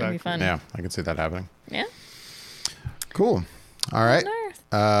night. Exactly. It'd be fun. Yeah, I can see that happening. Yeah. Cool. All right.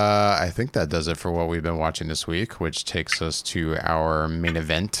 I think that does it for what we've been watching this week, which takes us to our main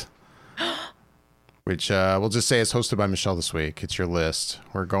event, which we'll just say is hosted by Michelle this week. It's your list.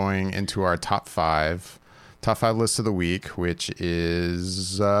 We're going into our top five list of the week, which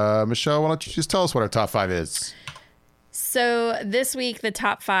is, Michelle, why don't you just tell us what our top 5 is? So this week, the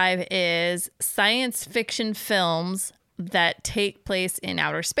top 5 is science fiction films that take place in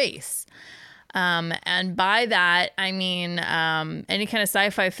outer space. And by that, I mean any kind of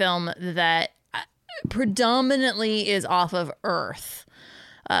sci-fi film that predominantly is off of Earth.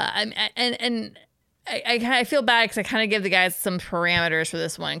 I feel bad because I kind of give the guys some parameters for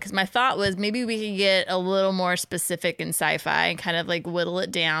this one, because my thought was maybe we could get a little more specific in sci-fi and kind of like whittle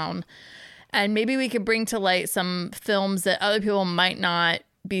it down. And maybe we could bring to light some films that other people might not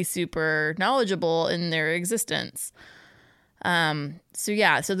be super knowledgeable in their existence. So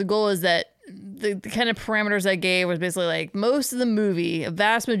the goal is that the kind of parameters I gave was basically like most of the movie, a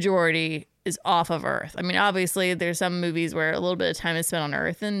vast majority, is off of Earth. I mean, obviously there's some movies where a little bit of time is spent on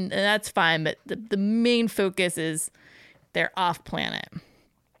Earth, and that's fine, but the main focus is they're off planet.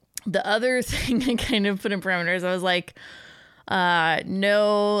 The other thing I kind of put in parameters, I was like,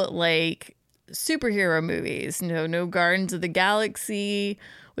 no, like superhero movies. No Guardians of the Galaxy,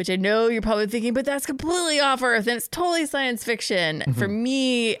 which I know you're probably thinking, but that's completely off Earth and it's totally science fiction. For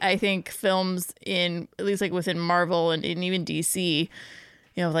me, I think films in, at least like within Marvel and even DC,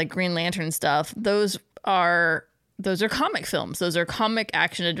 like Green Lantern stuff, those are comic films. Those are comic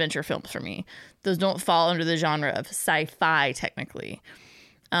action adventure films for me. Those don't fall under the genre of sci-fi technically.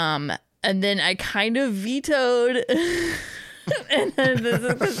 And then I kind of vetoed, and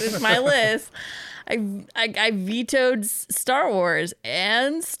this is my list. I vetoed Star Wars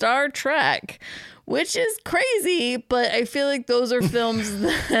and Star Trek, which is crazy, but I feel like those are films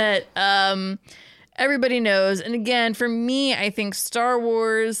that everybody knows. And again, for me, I think Star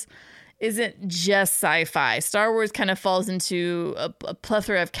Wars isn't just sci-fi. Star Wars kind of falls into a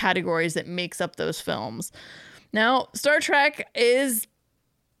plethora of categories that makes up those films. Now, Star Trek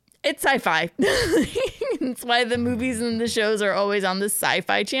it's sci-fi. That's why the movies and the shows are always on the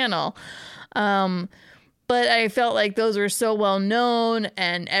Sci-Fi channel. But I felt like those were so well known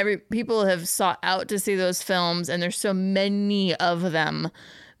and people have sought out to see those films, and there's so many of them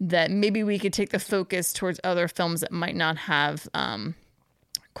that maybe we could take the focus towards other films that might not have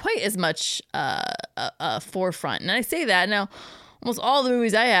quite as much a forefront. And I say that now, almost all the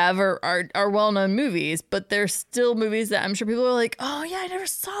movies I have are well-known movies, but there's still movies that I'm sure people are like, oh yeah, I never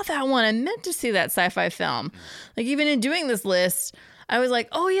saw that one. I meant to see that sci-fi film. Like even in doing this list, I was like,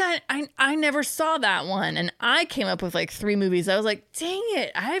 oh yeah, I never saw that one. And I came up with like 3 movies. I was like, dang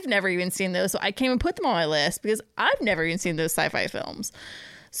it, I've never even seen those. So I came and put them on my list because I've never even seen those sci-fi films.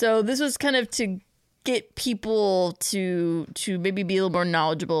 So this was kind of to get people to maybe be a little more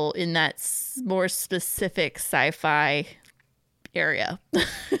knowledgeable in that more specific sci-fi area.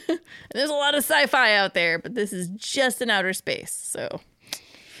 And there's a lot of sci-fi out there, but this is just in outer space. So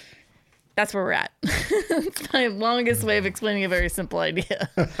that's where we're at. It's my longest way of explaining a very simple idea.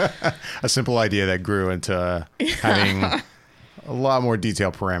 A simple idea that grew into having a lot more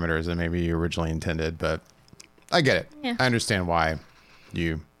detailed parameters than maybe you originally intended, but I get it. Yeah. I understand why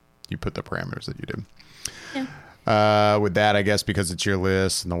you put the parameters that you did. Yeah. With that, I guess because it's your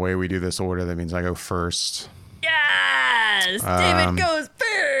list and the way we do this order, that means I go first. Yes! David goes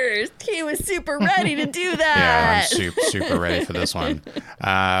first. He was super ready to do that. Yeah, I'm super ready for this one.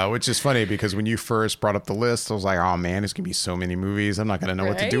 Which is funny because when you first brought up the list, I was like, oh man, there's going to be so many movies. I'm not going to know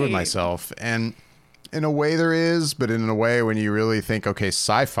what to do with myself. And in a way there is, but in a way when you really think, okay,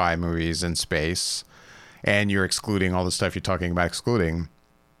 sci-fi movies in space, and you're excluding all the stuff you're talking about excluding.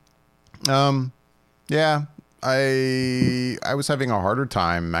 Yeah, I was having a harder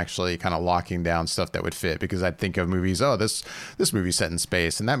time actually kind of locking down stuff that would fit, because I'd think of movies, oh, this movie's set in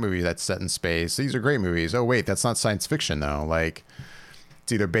space, and that movie that's set in space. These are great movies. Oh, wait, that's not science fiction though. Like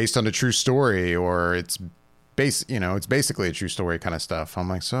it's either based on a true story or it's basically a true story kind of stuff. I'm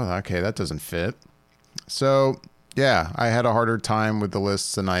like, so, okay, that doesn't fit. So yeah, I had a harder time with the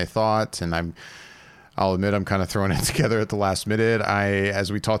lists than I thought, and I'll admit I'm kind of throwing it together at the last minute.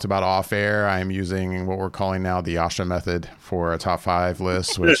 As we talked about off air, I'm using what we're calling now the Yasha method for a top 5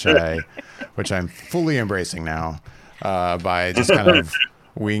 list, which I'm fully embracing now, by just kind of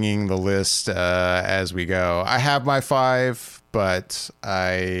winging the list as we go. I have my 5, but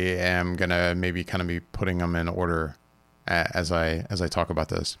I am gonna maybe kind of be putting them in order as I talk about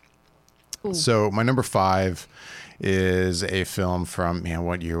this. Ooh. So my number 5 is a film from,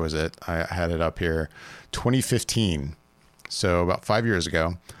 what year was it? I had it up here, 2015. So about 5 years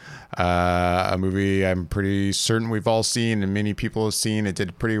ago. A movie I'm pretty certain we've all seen and many people have seen. It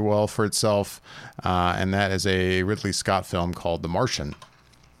did pretty well for itself. And that is a Ridley Scott film called The Martian.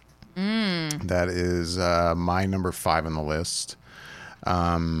 That is my number 5 on the list.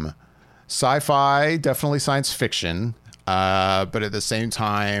 Sci-fi, definitely science fiction. But at the same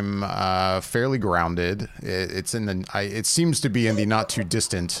time, fairly grounded. It seems to be in the not too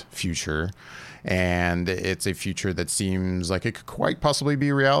distant future, and it's a future that seems like it could quite possibly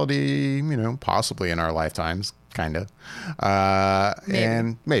be reality. Possibly in our lifetimes, kind of,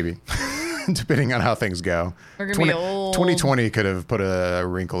 and maybe depending on how things go. We're gonna be old. 2020 could have put a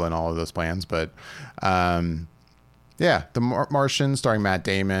wrinkle in all of those plans, but. Yeah, The Martian, starring Matt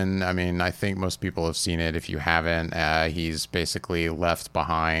Damon. I mean, I think most people have seen it. If you haven't, he's basically left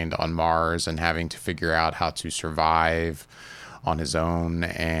behind on Mars and having to figure out how to survive on his own.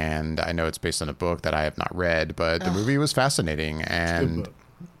 And I know it's based on a book that I have not read, but the movie was fascinating. And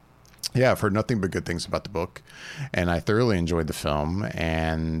yeah, I've heard nothing but good things about the book, and I thoroughly enjoyed the film.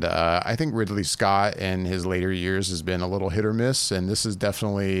 And I think Ridley Scott in his later years has been a little hit or miss, and this is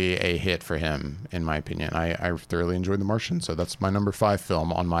definitely a hit for him, in my opinion. I thoroughly enjoyed The Martian, so that's my number 5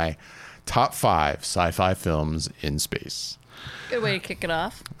 film on my top 5 sci-fi films in space. Good way to kick it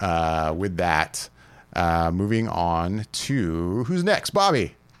off. With that, moving on to who's next?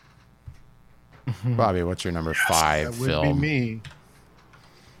 Bobby. Bobby, what's your number 5 that film? would be me.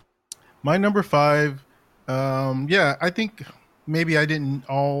 My number 5, I think maybe I didn't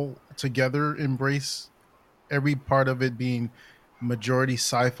all together embrace every part of it being majority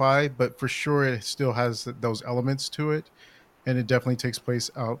sci-fi, but for sure it still has those elements to it, and it definitely takes place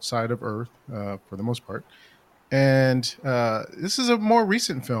outside of Earth for the most part. And this is a more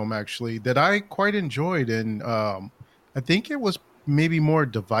recent film actually that I quite enjoyed, and I think it was maybe more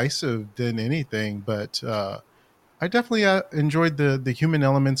divisive than anything, but I definitely enjoyed the human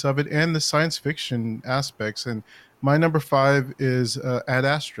elements of it and the science fiction aspects. And my number 5 is Ad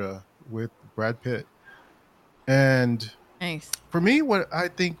Astra with Brad Pitt. And Nice. for me, what I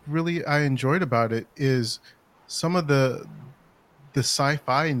think really I enjoyed about it is some of the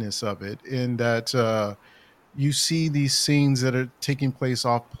sci-fi-ness of it, in that you see these scenes that are taking place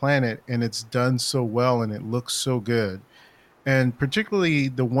off planet, and it's done so well and it looks so good. And particularly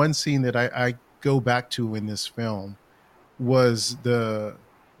the one scene that I go back to in this film was the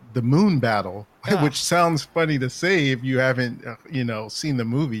moon battle, Ugh. which sounds funny to say if you haven't seen the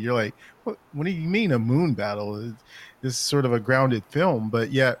movie. You're like, what do you mean a moon battle? This is sort of a grounded film,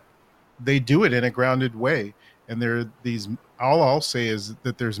 but yet they do it in a grounded way. And there are these, all I'll say is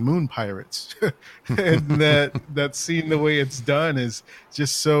that there's moon pirates. And that scene, the way it's done, is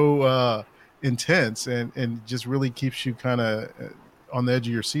just so intense, and just really keeps you kind of on the edge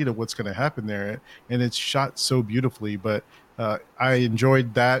of your seat of what's going to happen there. And it's shot so beautifully. But I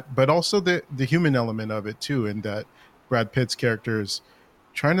enjoyed that, but also the human element of it too, and that Brad Pitt's character is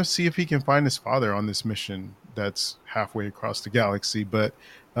trying to see if he can find his father on this mission that's halfway across the galaxy. But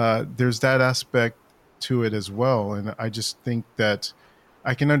there's that aspect to it as well, and I just think that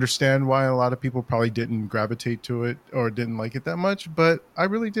I can understand why a lot of people probably didn't gravitate to it or didn't like it that much, but I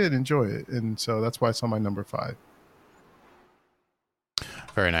really did enjoy it, and so that's why it's on my number 5.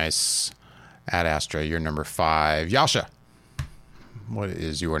 Very nice. Ad Astra, your number 5. Yasha, what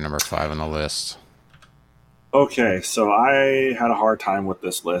is your number 5 on the list? Okay, so I had a hard time with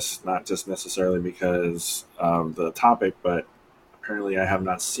this list, not just necessarily because of the topic, but apparently I have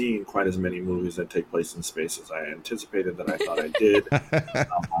not seen quite as many movies that take place in space as I anticipated that I thought I did.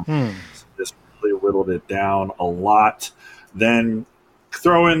 This really whittled it down a lot. Then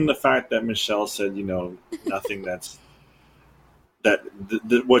throw in the fact that Michelle said, nothing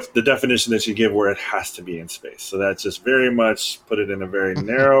what's the definition that you give where it has to be in space. So that's just very much put it in a very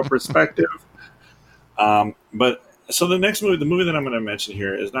narrow perspective. But so the next movie, the movie that I'm going to mention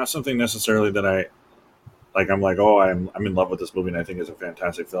here, is not something necessarily that I'm like, oh, I'm in love with this movie and I think it's a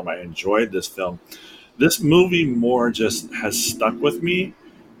fantastic film. I enjoyed this film. This movie more just has stuck with me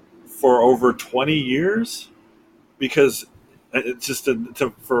for over 20 years, because it's just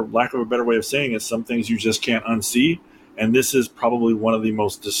for lack of a better way of saying it, some things you just can't unsee. And this is probably one of the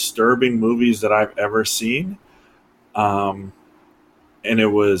most disturbing movies that I've ever seen. And it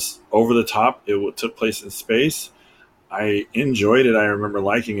was over the top. It took place in space. I enjoyed it. I remember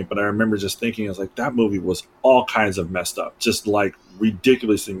liking it, but I remember just thinking, I was like, that movie was all kinds of messed up, just like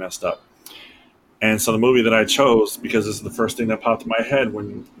ridiculously messed up. And so the movie that I chose, because this is the first thing that popped in my head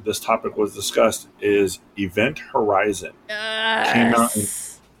when this topic was discussed, is Event Horizon. Yes. Came out in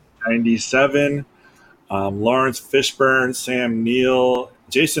 1997. Lawrence Fishburne, Sam Neill,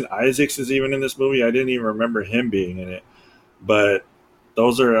 Jason Isaacs is even in this movie. I didn't even remember him being in it. But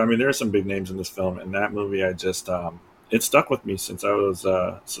there are some big names in this film. And that movie, I just... it stuck with me since I was,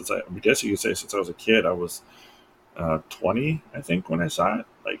 I guess you could say since I was a kid. I was 20, I think, when I saw it.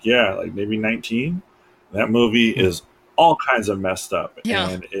 Like maybe 19. That movie is all kinds of messed up. Yeah.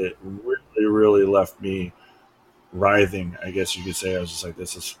 And it really, really left me writhing, I guess you could say. I was just like,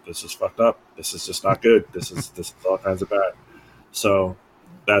 this is fucked up. This is just not good. This is all kinds of bad. So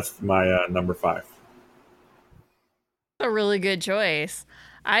that's my number 5. A really good choice.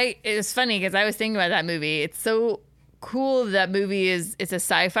 It was funny because I was thinking about that movie. It's so cool that movie it's a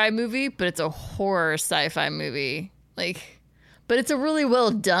sci-fi movie, but it's a horror sci-fi movie. But it's a really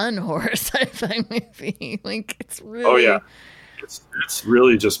well done horror sci-fi movie. It's really... Oh yeah, it's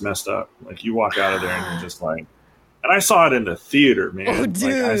really just messed up. Like, you walk out of there and you're just like, and I saw it in the theater, man. Oh,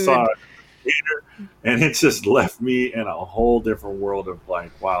 dude. I saw it in the theater, and it just left me in a whole different world of like,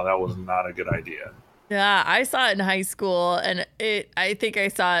 wow, that was not a good idea. Yeah, I saw it in high school, and I think I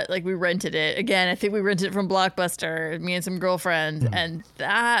saw it, we rented it. Again, I think we rented it from Blockbuster, me and some girlfriends, and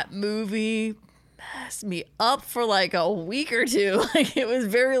that movie messed me up for a week or two. It was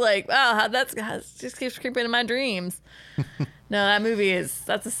very wow, that just keeps creeping in my dreams. No, that movie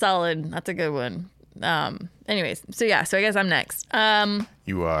that's a good one. Anyways, so I guess I'm next.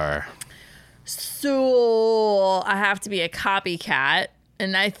 You are. So I have to be a copycat,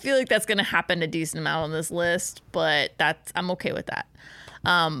 and I feel like that's going to happen a decent amount on this list, but I'm okay with that.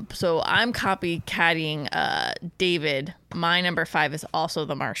 So I'm copycatting David. My number 5 is also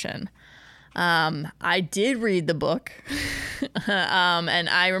The Martian. I did read the book, and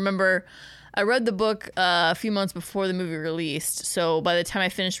I remember I read the book a few months before the movie released. So by the time I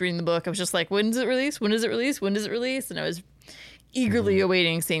finished reading the book, I was just like, when does it release? When does it release? When does it release? And I was eagerly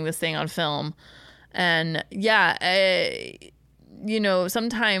awaiting seeing this thing on film. And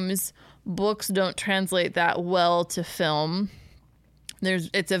sometimes books don't translate that well to film.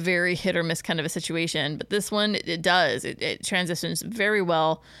 It's a very hit or miss kind of a situation, but this one, it does. It transitions very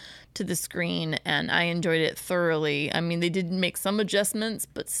well to the screen, and I enjoyed it thoroughly. I mean, they did make some adjustments,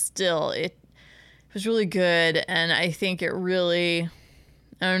 but still, it was really good. And I think it really,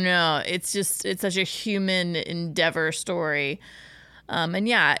 I don't know, it's such a human endeavor story. And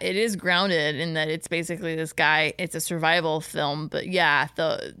yeah, it is grounded in that it's basically this guy, it's a survival film, but yeah,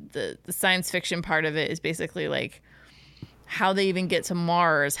 the science fiction part of it is basically like how they even get to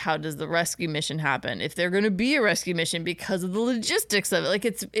Mars. How does the rescue mission happen? If they're going to be a rescue mission, because of the logistics of it. Like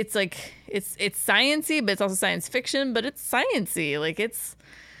it's sciencey, but it's also science fiction, but it's sciencey. Like it's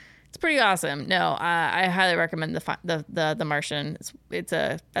pretty awesome. No, I highly recommend the Martian.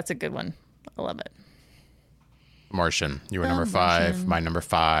 That's a good one. I love it. Martian. You were number 5. My number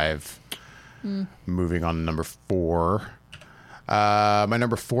 5. Moving on to number 4. My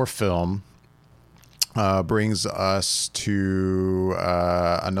number 4 film brings us to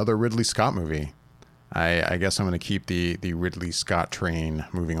another Ridley Scott movie. I guess I'm going to keep the Ridley Scott train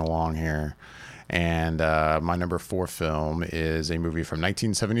moving along here. And my number 4 film is a movie from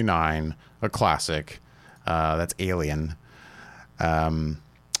 1979, a classic. That's Alien.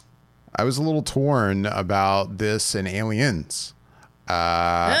 I was a little torn about this and Aliens.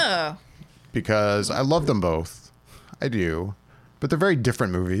 Because I love them both. I do. But they're very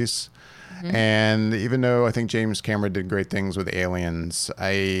different movies. And even though I think James Cameron did great things with Aliens,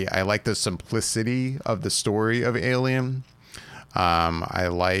 I like the simplicity of the story of Alien. I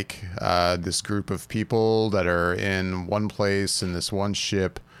like this group of people that are in one place in this one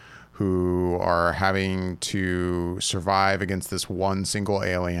ship who are having to survive against this one single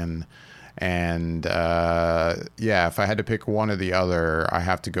alien. And if I had to pick one or the other, I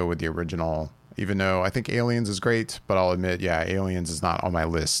have to go with the original, even though I think Aliens is great, but I'll admit, Aliens is not on my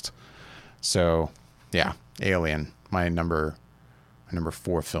list. So, Alien, my number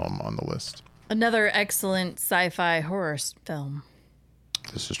 4 film on the list. Another excellent sci-fi horror film.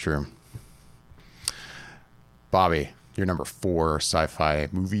 This is true. Bobby, your number 4 sci-fi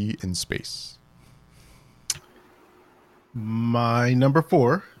movie in space. My number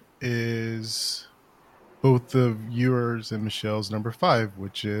 4 is both of yours and Michelle's number 5,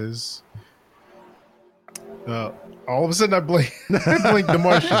 which is all of a sudden I blinked The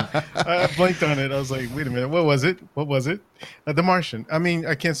Martian. I blinked on it. I was like, wait a minute, what was it? The Martian. I mean,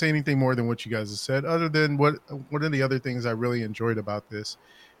 I can't say anything more than what you guys have said, other than one of the other things I really enjoyed about this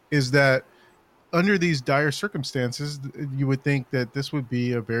is that under these dire circumstances, you would think that this would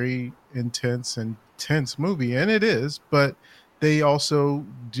be a very intense and tense movie, and it is, but they also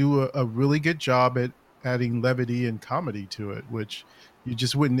do a really good job at adding levity and comedy to it, which you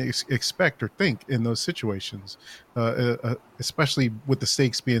just wouldn't expect or think in those situations, especially with the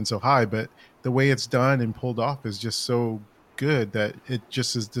stakes being so high. But the way it's done and pulled off is just so good that it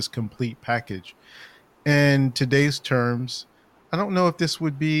just is this complete package. And today's terms, I don't know if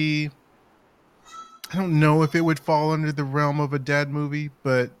it would fall under the realm of a dad movie,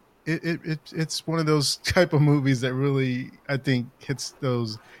 but it's one of those type of movies that really, I think, hits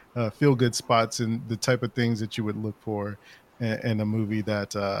those feel good spots and the type of things that you would look for in a movie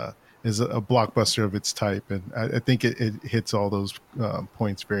that is a blockbuster of its type. And I think it hits all those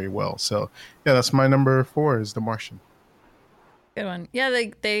points very well. So that's my number 4 is The Martian. Good one. Yeah,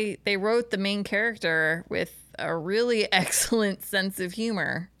 they wrote the main character with a really excellent sense of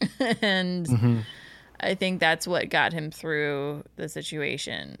humor. And I think that's what got him through the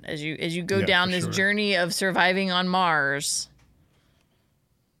situation. As you go down this journey of surviving on Mars.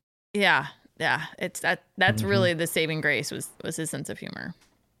 Yeah. That's really the saving grace was his sense of humor.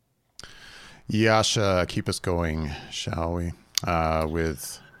 Yasha, keep us going, shall we?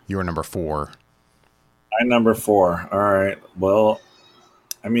 With your number 4. My number 4. All right. Well,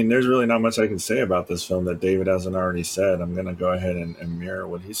 I mean, there's really not much I can say about this film that David hasn't already said. I'm going to go ahead and mirror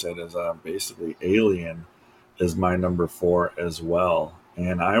what he said. Is basically Alien is my number 4 as well.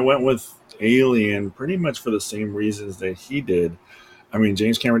 And I went with Alien pretty much for the same reasons that he did. I mean,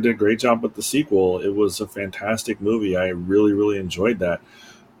 James Cameron did a great job with the sequel. It was a fantastic movie. I really, really enjoyed that.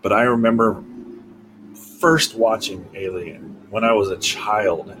 But I remember first watching Alien when I was a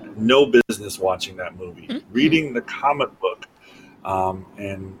child. No business watching that movie. Mm-hmm. Reading the comic book,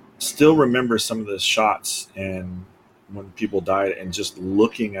 and still remember some of the shots and when people died, and just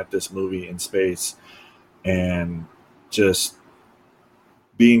looking at this movie in space and just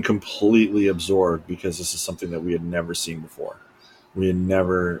being completely absorbed, because this is something that we had never seen before. We didn't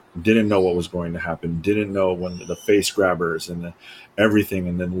know what was going to happen, didn't know when the face grabbers and everything,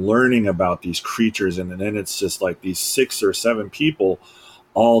 and then learning about these creatures. And then it's just like these 6 or 7 people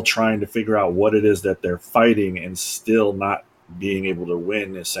all trying to figure out what it is that they're fighting, and still not being able to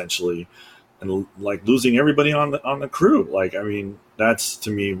win, essentially, and like losing everybody on the crew. Like, I mean, that's,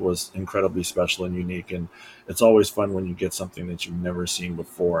 to me, was incredibly special and unique. And it's always fun when you get something that you've never seen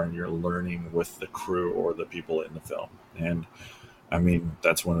before and you're learning with the crew or the people in the film. And I mean,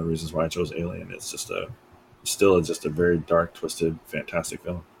 that's one of the reasons why I chose Alien. It's just still just a very dark, twisted, fantastic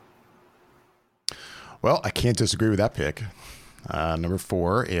film. Well, I can't disagree with that pick. Number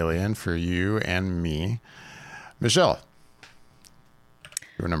 4, Alien, for you and me. Michelle,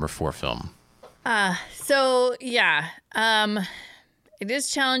 your number 4 film. So yeah, it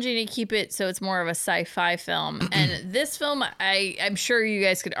is challenging to keep it so it's more of a sci-fi film. And this film, I'm sure you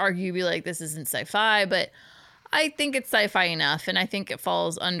guys could argue, be like, this isn't sci-fi, but I think it's sci-fi enough, and I think it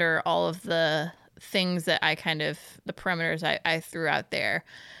falls under all of the things that the parameters I threw out there.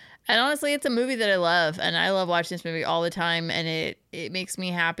 And honestly, it's a movie that I love, and I love watching this movie all the time, and it makes me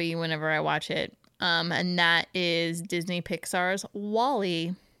happy whenever I watch it. And that is Disney Pixar's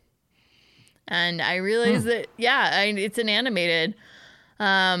WALL-E. And I realize that, it's an animated.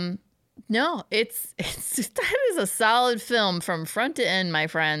 No, that is a solid film from front to end, my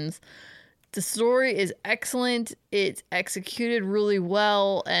friends. The story is excellent. It's executed really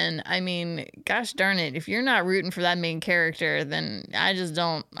well. And I mean, gosh darn it, if you're not rooting for that main character, then I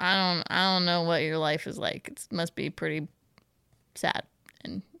don't know what your life is like. It must be pretty sad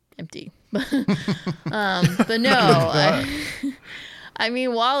and empty. But no, I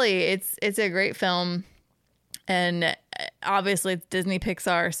mean, WALL-E, it's a great film. And obviously it's Disney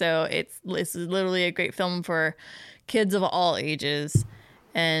Pixar, so it's literally a great film for kids of all ages.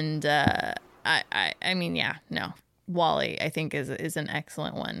 And I mean, yeah, no, WALL-E, I think is an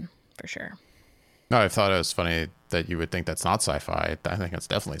excellent one for sure. No, I thought it was funny that you would think that's not sci-fi. I think it's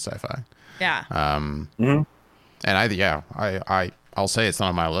definitely sci-fi. Yeah. And I'll say it's not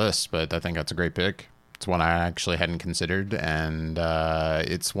on my list, but I think that's a great pick. It's one I actually hadn't considered, and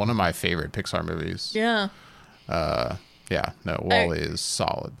it's one of my favorite Pixar movies. Yeah. WALL-E is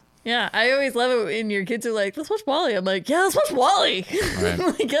solid. Yeah, I always love it when your kids are like, let's watch WALL-E. I'm like, yeah, let's watch WALL-E. Right. I'm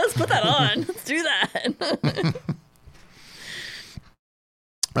like, yeah, let's put that on. Let's do that.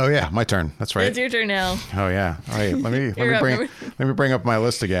 Oh yeah, my turn. That's right. It's your turn now. Oh yeah. All right. Let me bring up my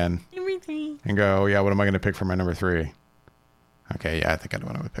list again. And go, yeah, what am I going to pick for my number 3? Okay, yeah, I think I know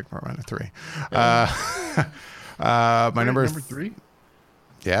what I'm going to pick for my number 3. My number 3?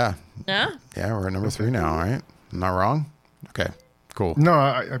 Yeah. Yeah? Yeah, we're at number 3 now, all right? I'm not wrong? Okay, cool. No,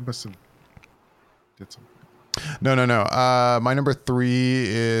 I must have did something. No. My number 3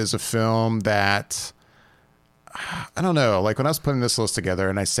 is a film that, I don't know, like when I was putting this list together,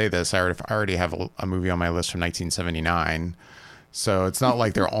 and I say this, I already have a movie on my list from 1979. So it's not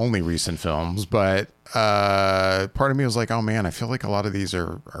like they're only recent films, but part of me was like, oh man, I feel like a lot of these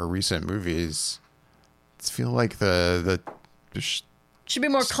are recent movies. I feel like the should be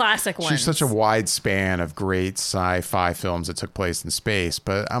more classic ones. There's such a wide span of great sci-fi films that took place in space,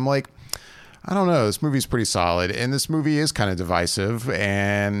 but I'm like, I don't know. This movie's pretty solid, and this movie is kind of divisive,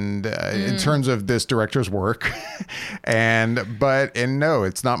 and in terms of this director's work, and no,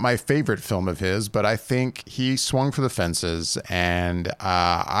 it's not my favorite film of his, but I think he swung for the fences, and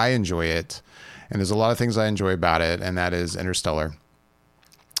I enjoy it, and there's a lot of things I enjoy about it, and that is Interstellar,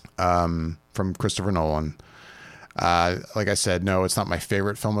 from Christopher Nolan. Like I said, no, it's not my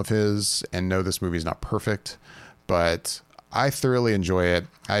favorite film of his, and no, this movie is not perfect, but I thoroughly enjoy it.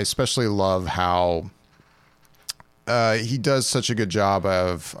 I especially love how he does such a good job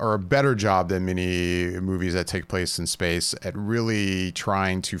or a better job than many movies that take place in space at really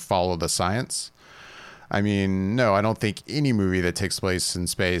trying to follow the science. I mean, no, I don't think any movie that takes place in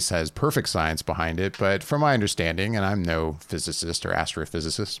space has perfect science behind it, but from my understanding, and I'm no physicist or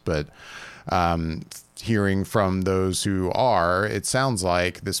astrophysicist, but hearing from those who are, it sounds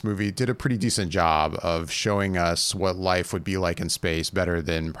like this movie did a pretty decent job of showing us what life would be like in space better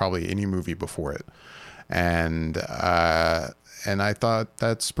than probably any movie before it. And and I thought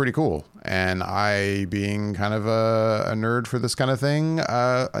that's pretty cool. And I, being kind of a nerd for this kind of thing,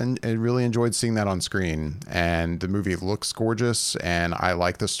 I really enjoyed seeing that on screen. And the movie looks gorgeous, and I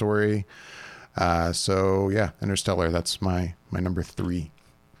like the story. So yeah, Interstellar, that's my number 3.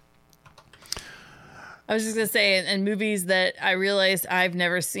 I was just gonna say, and movies that I realized I've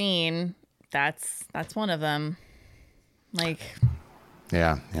never seen, that's one of them. Like,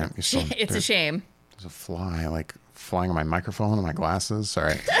 yeah, it's a shame. There's a fly like flying on my microphone and my glasses.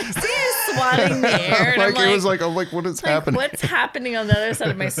 Sorry. I see it swatting the air. And I'm like, what is happening? What's happening on the other side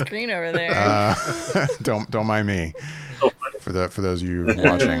of my screen over there? Don't mind me. For those of you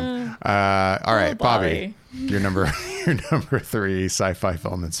watching. All right, Bobby, your number 3 sci-fi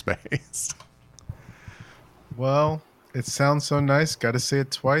film in space. Well, it sounds so nice. Got to say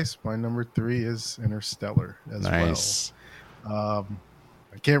it twice. My number 3 is Interstellar as well.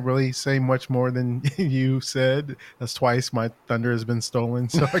 I can't really say much more than you said. That's twice my thunder has been stolen,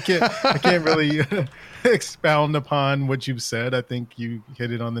 so I can't really expound upon what you've said. I think you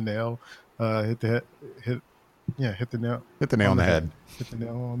hit it on the nail. Hit the nail. Hit the nail on the head. Hit the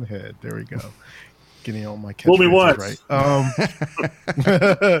nail on the head. There we go. Getting all my Fool me catchphrases once.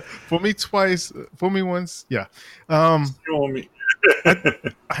 right. Fool me twice. Fool me once. Yeah. Fool me.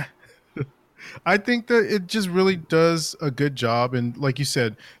 I think that it just really does a good job. And like you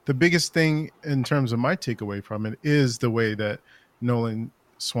said, the biggest thing in terms of my takeaway from it is the way that Nolan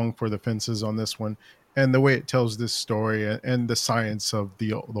swung for the fences on this one, and the way it tells this story, and the science of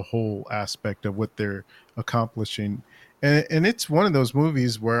the whole aspect of what they're accomplishing. And it's one of those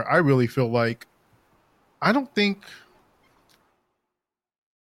movies where I really feel like I think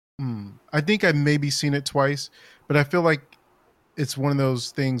I've maybe seen it twice, but I feel like it's one of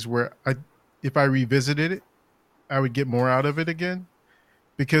those things where if I revisited it, I would get more out of it again,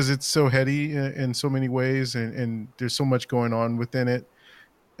 because it's so heady in so many ways, and there's so much going on within it.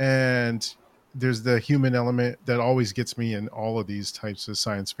 And there's the human element that always gets me in all of these types of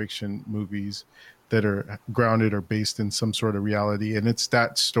science fiction movies that are grounded or based in some sort of reality. And it's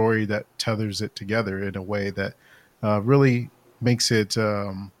that story that tethers it together in a way that really makes it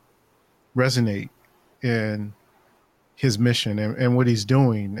resonate in his mission and what he's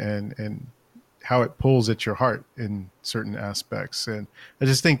doing, and how it pulls at your heart in certain aspects. And I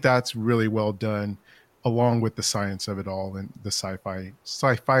just think that's really well done, along with the science of it all and the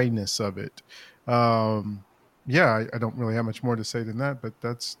sci-fi-ness of it. I don't really have much more to say than that, but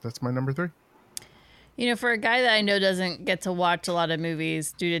that's my number 3. You know, for a guy that I know doesn't get to watch a lot of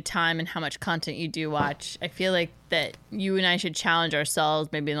movies due to time and how much content you do watch, I feel like that you and I should challenge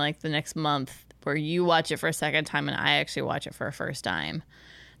ourselves maybe in like the next month, where you watch it for a second time and I actually watch it for a first time.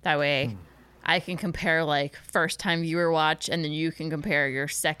 That way I can compare like first time viewer watch, and then you can compare your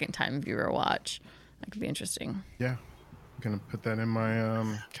second time viewer watch. That could be interesting. Yeah. I'm going to put that in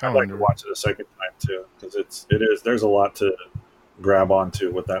my calendar. I'd like to watch it a second time too, because there's a lot to grab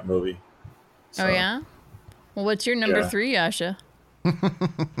onto with that movie. So, oh yeah? Well, what's your number 3, Yasha?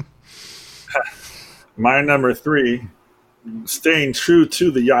 My number 3, staying true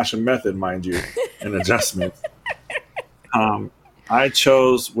to the Yasha method, mind you, and adjustments. I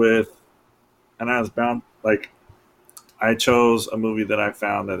chose a movie that I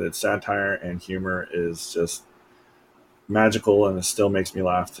found that its satire and humor is just magical, and it still makes me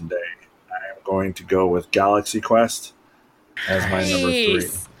laugh today. I am going to go with Galaxy Quest as my number 3.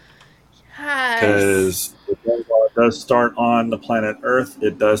 Because while it does start on the planet Earth,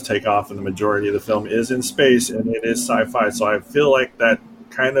 it does take off, and the majority of the film is in space, and it is sci-fi. So I feel like that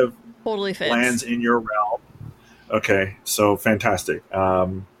kind of totally fits. Lands in your realm. Okay, so fantastic. I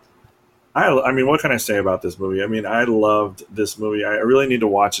mean, what can I say about this movie? I mean, I loved this movie. I really need to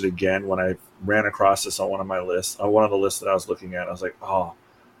watch it again. When I ran across this on one of my lists, on one of the lists that I was looking at, I was like, oh,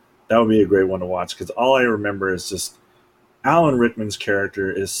 that would be a great one to watch, because all I remember is just Alan Rickman's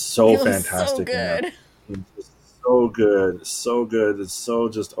character is so fantastic. So good. So good. So good. It's so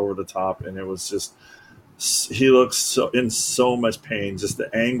just over the top. And it was just, he looks so in so much pain, just the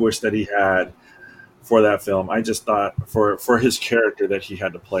anguish that he had for that film. I just thought for his character that he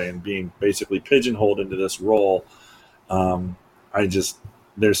had to play, and being basically pigeonholed into this role,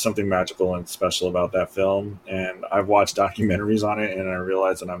 there's something magical and special about that film. And I've watched documentaries on it, and I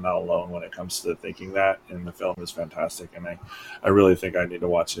realize that I'm not alone when it comes to thinking that. And the film is fantastic, and I really think I need to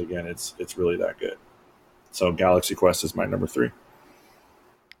watch it again. It's really that good. So Galaxy Quest is my number 3.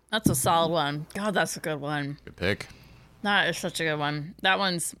 That's a solid one. God, that's a good one. Good pick. That is such a good one. That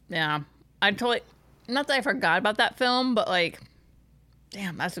one's, yeah. I totally, not that I forgot about that film, but like,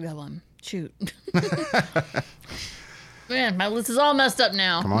 damn, that's a good one. Shoot. Man, my list is all messed up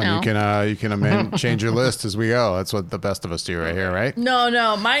now. Come on, no. you can amend, change your list as we go. That's what the best of us do right here, right?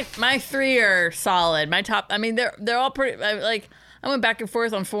 No, my 3 are solid. My top, I mean, they're all pretty. Like, I went back and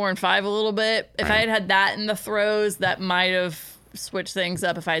forth on 4 and 5 a little bit. If I had that in the throes, that might have switched things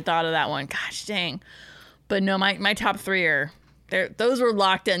up. If I had thought of that one, gosh dang. But no, my top 3 are those were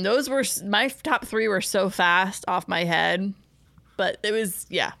locked in. Those were my top 3 were so fast off my head, but it was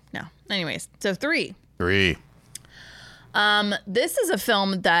no. Anyways, so 3. This is a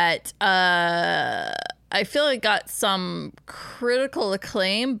film that I feel like got some critical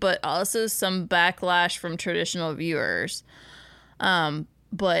acclaim, but also some backlash from traditional viewers.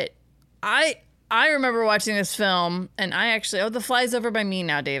 But I remember watching this film, and I actually the fly's over by me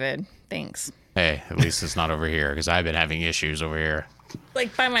now, David. Thanks. Hey, at least it's not over here because I've been having issues over here.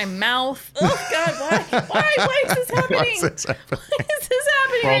 Like by my mouth. Oh God, why is this happening? Why is this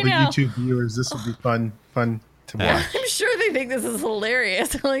happening For all right the now? YouTube viewers, this will be fun to watch. I'm sure they think this is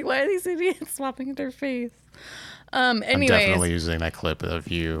hilarious. I'm like, why are these idiots swapping their face? I'm Anyways. definitely using that clip of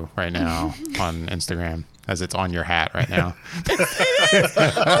you right now on Instagram as it's on your hat right now. It is.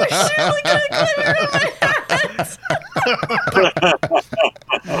 Oh shoot! Look at the clip on my hat.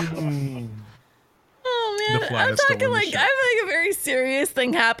 Oh man, I'm talking like I have like a very serious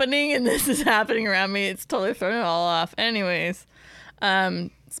thing happening, and this is happening around me. It's totally thrown it all off. Anyways,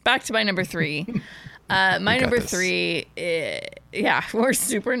 it's back to my number 3. My number 3, we're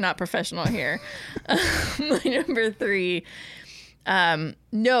super not professional here. My number 3,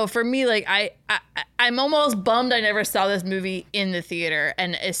 no, for me, like I'm almost bummed I never saw this movie in the theater.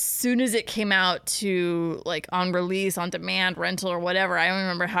 And as soon as it came out to like on release, on demand, rental or whatever, I don't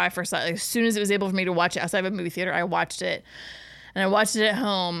remember how I first saw it. Like, as soon as it was able for me to watch it outside of a movie theater, I watched it, and I watched it at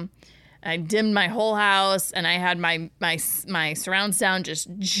home. I dimmed my whole house, and I had my surround sound just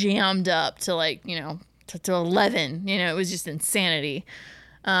jammed up to like, to 11. It was just insanity.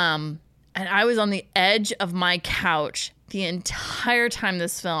 And I was on the edge of my couch the entire time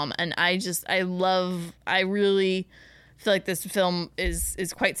this film, and I really feel like this film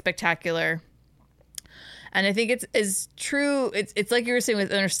is quite spectacular. And I think it's true. It's like you were saying with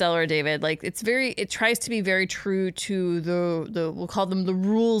Interstellar, David. Like it tries to be very true to the we'll call them the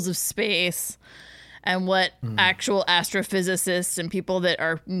rules of space, and what actual astrophysicists and people that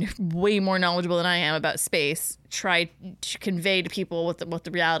are way more knowledgeable than I am about space try to convey to people what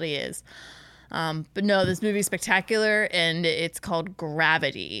the reality is. But no, this movie is spectacular, and it's called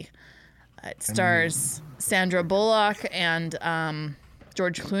Gravity. It stars Sandra Bullock and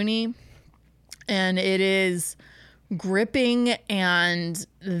George Clooney. And it is gripping, and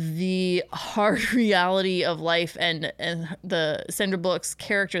the hard reality of life and the Sandra Bullock's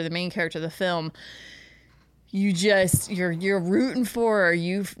character, the main character of the film, you're rooting for her.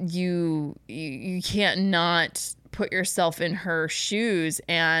 You can't not put yourself in her shoes,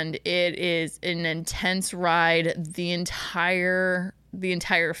 and it is an intense ride the entire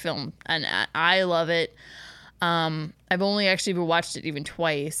film, and I love it. I've only actually watched it even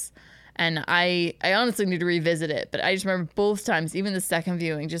twice. And I honestly need to revisit it. But I just remember both times, even the second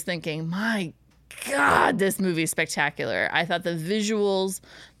viewing, just thinking, my God, this movie is spectacular. I thought the visuals,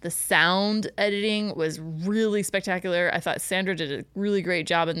 the sound editing was really spectacular. I thought Sandra did a really great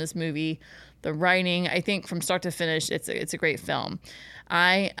job in this movie. The writing, I think from start to finish, it's a great film.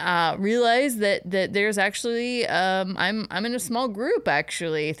 I realized that there's actually, I'm in a small group,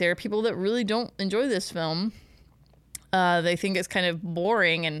 actually. There are people that really don't enjoy this film. They think it's kind of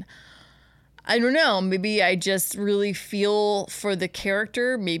boring, and I don't know, maybe I just really feel for the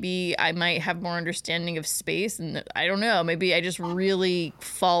character. Maybe I might have more understanding of space, and I don't know, maybe I just really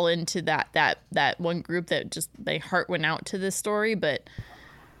fall into that one group that just my heart went out to this story. But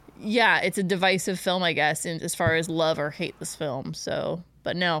yeah, it's a divisive film, I guess, in as far as love or hate this film. So,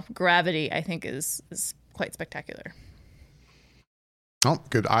 but no, Gravity I think is quite spectacular. Oh,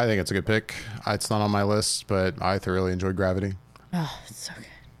 good. I think it's a good pick. It's not on my list, but I thoroughly enjoyed Gravity. Oh, it's so good.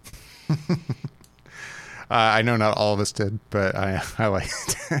 I know not all of us did, but I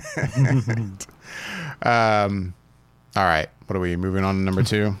liked it. All right. What are we moving on to number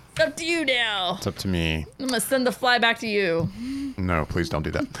 2? It's up to you now. It's up to me. I'm going to send the fly back to you. No, please don't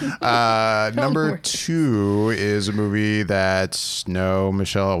do that. Number 2 is a movie that, no,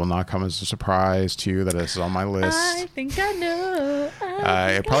 Michelle, it will not come as a surprise to you that this is on my list. I think I know.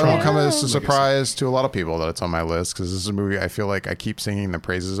 It probably won't come as a surprise to a lot of people that it's on my list, because this is a movie I feel like I keep singing the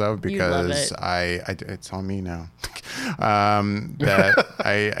praises of, because it's on me now. That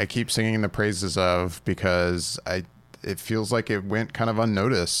I keep singing the praises of, because it feels like it went kind of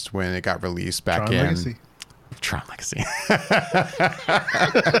unnoticed when it got released back in. Tron Legacy.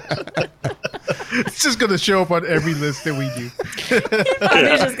 It's just going to show up on every list that we do.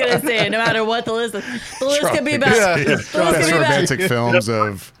 Bobby's just going to say it, no matter what the list is. The list could be about Best romantic films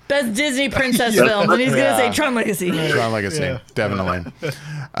of best Disney princess films, and he's going to say Tron Legacy. Tron Legacy, definitely.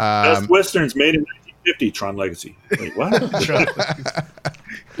 Best westerns made in 1950. Tron Legacy. Wait, what?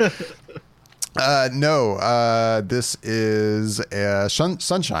 No, this is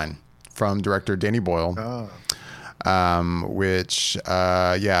Sunshine from director Danny Boyle. Which,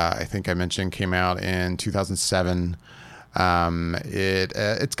 I think I mentioned came out in 2007.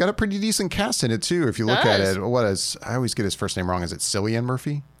 It's got a pretty decent cast in it too. If you look at it, I always get his first name wrong. Is it Cillian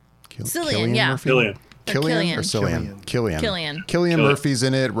Murphy? Cillian, yeah. Murphy? Cillian. Killian or Cillian? Killian Murphy's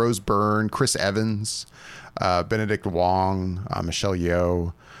in it. Rose Byrne, Chris Evans, Benedict Wong, Michelle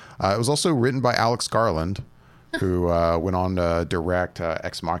Yeoh. It was also written by Alex Garland, who went on to direct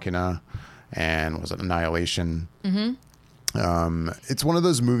Ex Machina and was it Annihilation. It's one of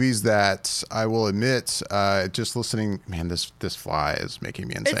those movies that I will admit, just listening, man, this fly is making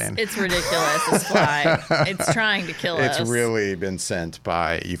me insane. It's ridiculous, this fly. It's trying to kill us. It's really been sent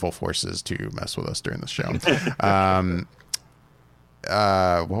by evil forces to mess with us during the show.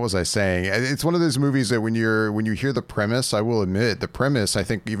 What was I saying? It's one of those movies that when you hear the premise, I will admit the premise, I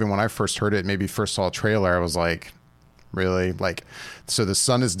think even when I first heard it, maybe first saw a trailer, I was like, really? Like, so the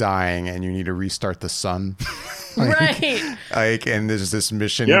sun is dying and you need to restart the sun? Right. And there's this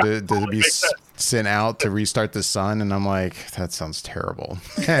mission to be sent out to restart the sun. And I'm like, that sounds terrible.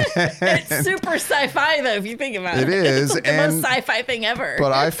 It's super sci-fi though, if you think about it. It is. It's like the most sci-fi thing ever.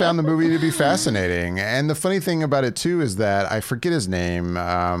 But I found the movie to be fascinating. And the funny thing about it too is that I forget his name.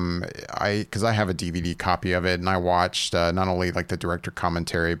 Because I have a DVD copy of it and I watched not only like the director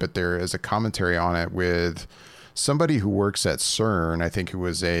commentary, but there is a commentary on it with somebody who works at CERN, I think, who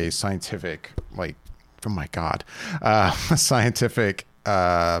was a scientific, scientific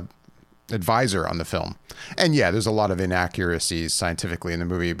advisor on the film. And yeah, there's a lot of inaccuracies scientifically in the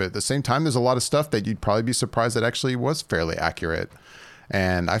movie, but at the same time, there's a lot of stuff that you'd probably be surprised that actually was fairly accurate.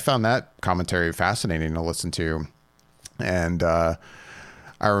 And I found that commentary fascinating to listen to. And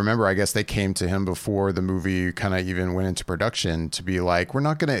I remember, I guess they came to him before the movie kind of even went into production to be like, we're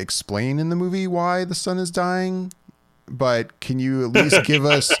not going to explain in the movie why the sun is dying, but can you at least give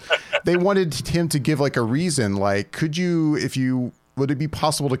us, they wanted him to give like a reason. Like, would it be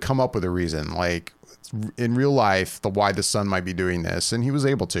possible to come up with a reason? Like in real life, why the sun might be doing this. And he was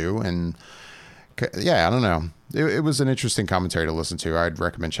able to, and yeah, I don't know. It was an interesting commentary to listen to. I'd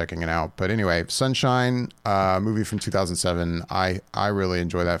recommend checking it out. But anyway, Sunshine, movie from 2007. I really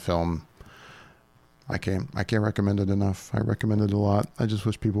enjoy that film. I can't recommend it enough. I recommend it a lot. I just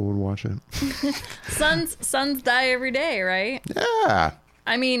wish people would watch it. Suns die every day, right? Yeah.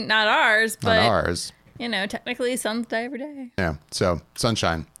 I mean, not ours, but not ours. You know, technically suns die every day. Yeah. So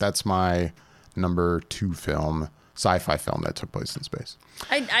Sunshine, that's my number 2 film, sci-fi film that took place in space.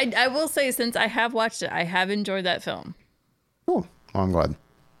 I will say, since I have watched it, I have enjoyed that film. Cool. Well, I'm glad.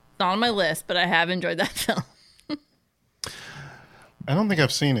 It's not on my list, but I have enjoyed that film. I don't think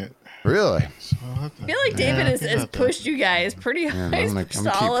I've seen it. Really? So I feel like David has pushed you guys pretty high. I'm gonna keep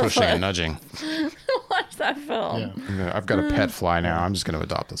pushing and nudging. Watch that film. Yeah. I've got a pet fly now. I'm just going to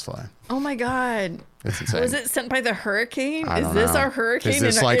adopt this fly. Oh my God. It's insane. Was it sent by the hurricane? I don't Is this know. our hurricane? Is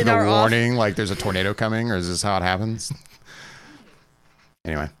this like the warning? Like there's a tornado coming, or is this how it happens?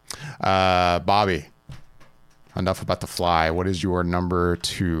 Anyway, Bobby, enough about the fly. What is your number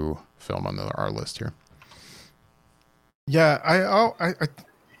 2 film on our list here? Yeah,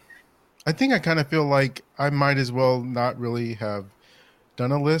 I think I kind of feel like I might as well not really have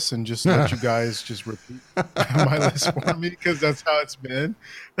done a list and just let you guys just repeat my list for me, because that's how it's been.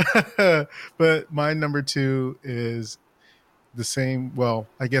 But my number 2 is the same. Well,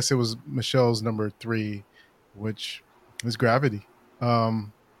 I guess it was Michelle's number 3, which is Gravity.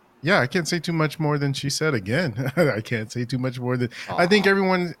 Yeah, I can't say too much more than she said again. I can't say too much more than I think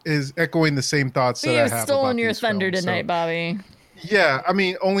everyone is echoing the same thoughts that I have. You've stolen your thunder tonight, Bobby. Yeah, I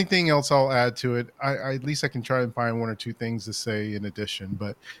mean, only thing else I'll add to it, I at least I can try and find 1 or 2 things to say in addition,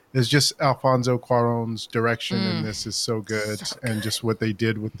 but it's just Alfonso Cuarón's direction in this is so good, and just what they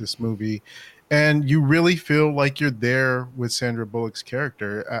did with this movie. And you really feel like you're there with Sandra Bullock's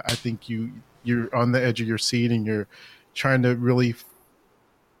character. I think you're on the edge of your seat and you're trying to really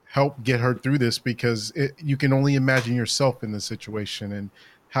help get her through this, because you can only imagine yourself in the situation and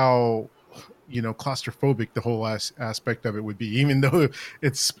how claustrophobic the whole aspect of it would be. Even though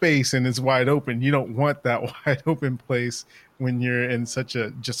it's space and it's wide open, you don't want that wide open place when you're in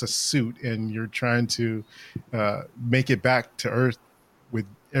just a suit and you're trying to make it back to Earth with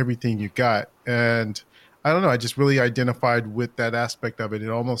everything you got. And I don't know. I just really identified with that aspect of it. It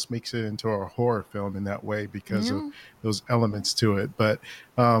almost makes it into a horror film in that way because of those elements to it. But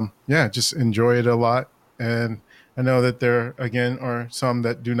yeah, just enjoy it a lot. And I know that there again are some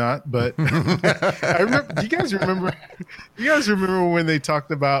that do not. But I remember. Do you guys remember? You guys remember when they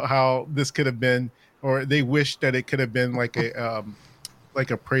talked about how this could have been, or they wished that it could have been like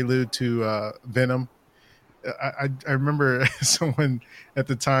a prelude to Venom? I remember someone at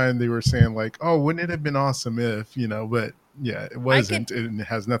the time, they were saying like, "Oh, wouldn't it have been awesome if, you know?" But yeah, it wasn't. And it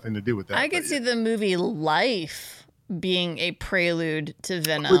has nothing to do with that. I could see the movie Life being a prelude to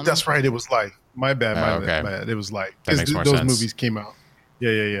Venom. That's right. It was Life. My bad. My bad. It was Life. Because those movies came out.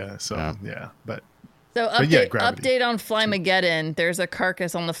 Yeah. So yeah, but. So update on Flymageddon. There's a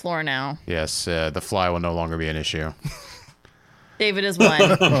carcass on the floor now. Yes, the fly will no longer be an issue. David has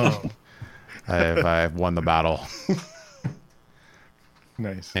won. I've won the battle.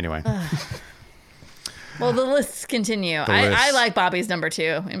 Nice. Anyway. Well, the lists continue. I like Bobby's number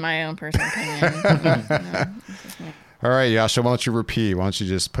 2, in my own personal opinion. All right, Yasha, why don't you repeat? Why don't you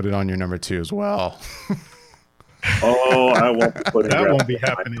just put it on your number 2 as well? Oh, I won't put it. That won't be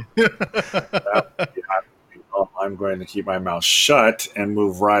happening. I'm going to keep my mouth shut and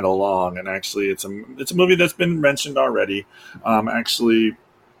move right along. And actually, it's a movie that's been mentioned already. Actually,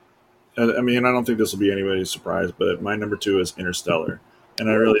 I mean, I don't think this will be anybody's surprise, but my number 2 is Interstellar, and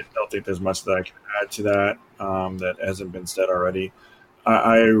I really don't think there's much that I can add to that that hasn't been said already.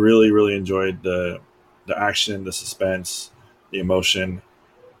 I really, really enjoyed the action, the suspense, the emotion.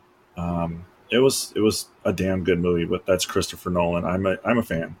 It was a damn good movie, but that's Christopher Nolan. I'm a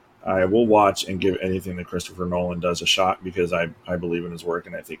fan. I will watch and give anything that Christopher Nolan does a shot because I believe in his work,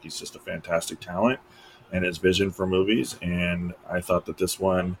 and I think he's just a fantastic talent and his vision for movies. And I thought that this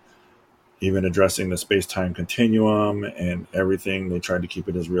one, even addressing the space-time continuum and everything, they tried to keep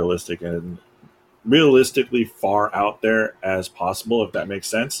it as realistic and realistically far out there as possible, if that makes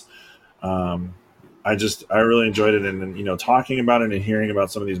sense. I really enjoyed it, and talking about it and hearing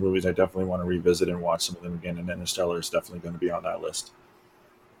about some of these movies, I definitely want to revisit and watch some of them again. And Interstellar is definitely going to be on that list.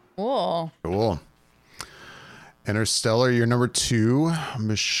 Cool. Interstellar, you're number 2,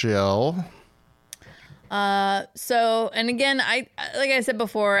 Michelle. So, and again, like I said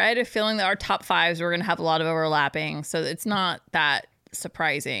before, I had a feeling that our top 5s were going to have a lot of overlapping, so it's not that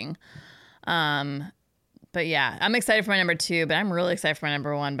surprising. But yeah, I'm excited for my number 2, but I'm really excited for my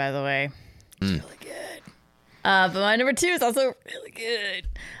number 1, by the way. It's really good. But my number 2 is also really good.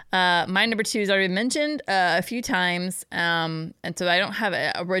 My number 2 has already been mentioned a few times. And so I don't have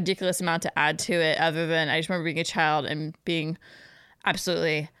a ridiculous amount to add to it other than I just remember being a child and being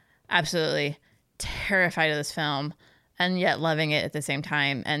absolutely, absolutely terrified of this film and yet loving it at the same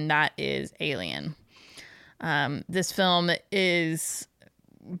time. And that is Alien. This film is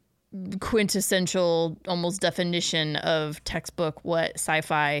quintessential, almost definition of textbook what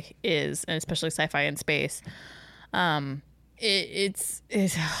sci-fi is, and especially sci-fi in space. It's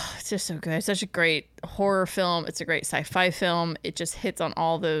just so good. It's such a great horror film. It's a great sci-fi film. It just hits on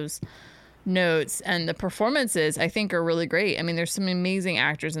all those notes, and the performances I think are really great. I mean, there's some amazing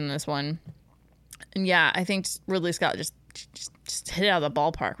actors in this one, and yeah, I think Ridley Scott just hit it out of the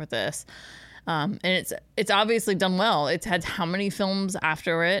ballpark with this. And it's obviously done well. It's had how many films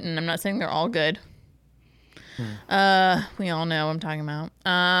after it, and I'm not saying they're all good. We all know what I'm talking about.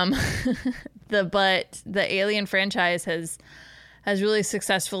 But the Alien franchise has really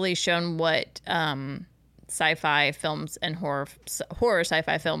successfully shown what sci-fi films and horror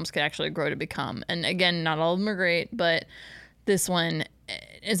sci-fi films could actually grow to become. And again, not all of them are great, but this one,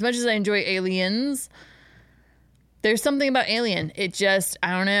 as much as I enjoy Aliens, there's something about Alien. It just,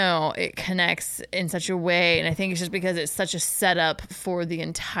 I don't know, it connects in such a way. And I think it's just because it's such a setup for the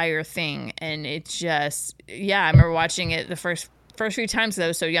entire thing. And it just, yeah, I remember watching it the first few times, because I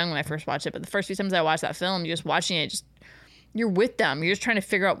was so young when I first watched it. But the first few times I watched that film, just watching it, just you're with them. You're just trying to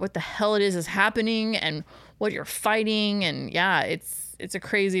figure out what the hell it is happening and what you're fighting. And yeah, it's a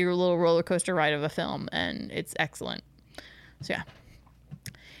crazy little roller coaster ride of a film. And it's excellent. So yeah.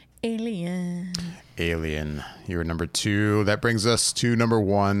 Alien. You're number 2. That brings us to number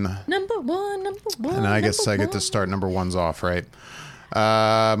 1. Number one. And I guess I get to start number 1s off, right?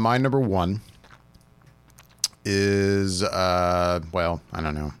 My number 1 is, well, I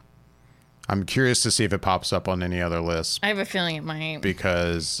don't know. I'm curious to see if it pops up on any other list. I have a feeling it might.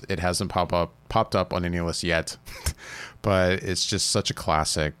 Because it hasn't popped up on any list yet. But it's just such a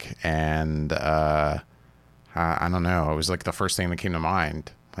classic. And I don't know. It was like the first thing that came to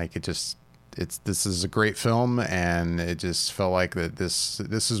mind. Like this is a great film, and it just felt like that this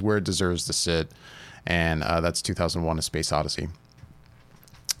is where it deserves to sit, and that's 2001: A Space Odyssey,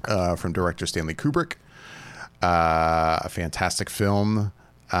 from director Stanley Kubrick. a fantastic film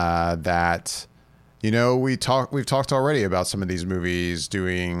that, we've talked already about some of these movies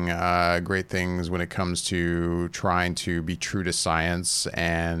doing great things when it comes to trying to be true to science.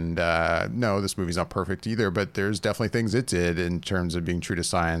 And no, this movie's not perfect either, but there's definitely things it did in terms of being true to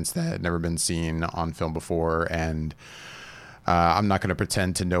science that had never been seen on film before. And I'm not going to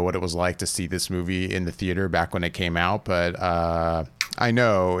pretend to know what it was like to see this movie in the theater back when it came out, but I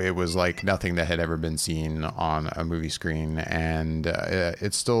know it was like nothing that had ever been seen on a movie screen, and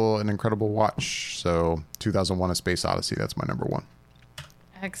it's still an incredible watch. So 2001: A Space Odyssey, that's my number one.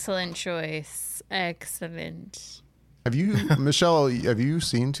 Excellent choice. Excellent. Have you, Michelle, have you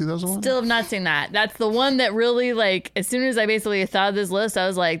seen 2001? Still have not seen that. That's the one that really, like, as soon as I basically thought of this list, I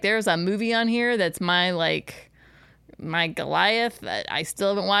was like, there's a movie on here that's my Goliath that I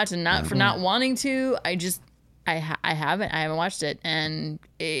still haven't watched, and not for not wanting to. I haven't watched it, and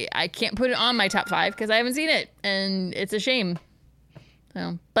I can't put it on my top 5 because I haven't seen it, and it's a shame.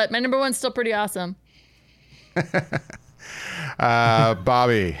 So, but my number one's still pretty awesome.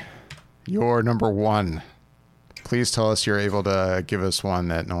 Bobby, your number one. Please tell us you're able to give us one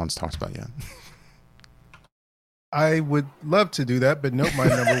that no one's talked about yet. I would love to do that, but nope, my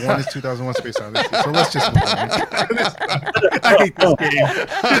number one is 2001: Space Odyssey. So let's just move on. I hate this game.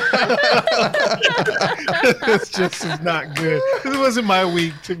 This just is not good. This wasn't my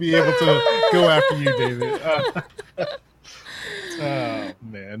week to be able to go after you, David. Oh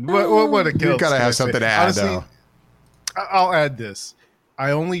man, what a guilt! You gotta have something to add, honestly, though. I'll add this.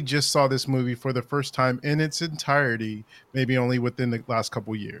 I only just saw this movie for the first time in its entirety, maybe only within the last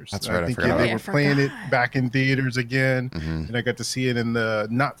couple years. That's right. I think they were playing it back in theaters again, and I got to see it in the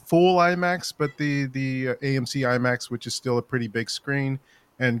not full IMAX, but the AMC IMAX, which is still a pretty big screen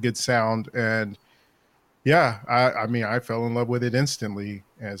and good sound. And yeah, I mean, I fell in love with it instantly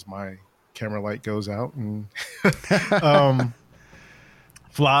as my camera light goes out, and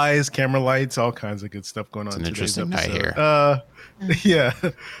flies, camera lights, all kinds of good stuff going on. It's an interesting night here. Yeah.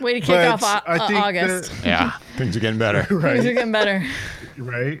 Way to kick off August. Yeah, things are getting better. Right. Things are getting better.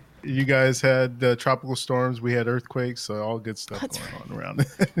 Right. You guys had tropical storms. We had earthquakes. So all good stuff going on around.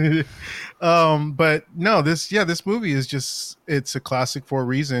 But no, this movie is just, it's a classic for a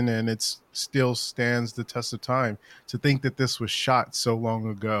reason, and it still stands the test of time. To think that this was shot so long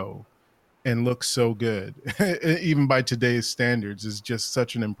ago and looks so good, even by today's standards, is just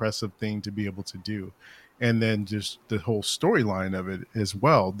such an impressive thing to be able to do. And then just the whole storyline of it as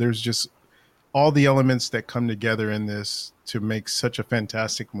well. There's just all the elements that come together in this to make such a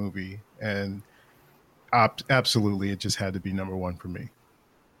fantastic movie. And absolutely, it just had to be number one for me.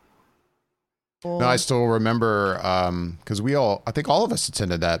 No, I still remember, because I think all of us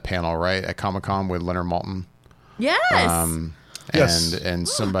attended that panel, right, at Comic-Con with Leonard Maltin. Yes. Yes. And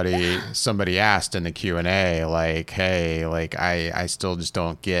somebody asked in the Q&A, like, hey, like I still just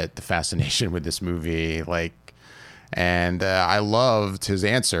don't get the fascination with this movie, like, and I loved his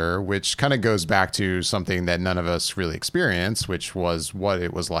answer, which kind of goes back to something that none of us really experienced, which was what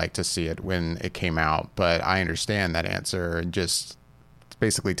it was like to see it when it came out. But I understand that answer, and just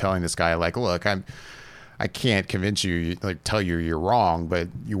basically telling this guy, like, look, I can't convince you, like, tell you you're wrong, but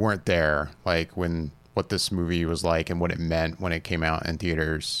you weren't there, like, when what this movie was like and what it meant when it came out in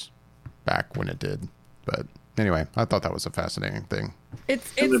theaters back when it did. But anyway, I thought that was a fascinating thing.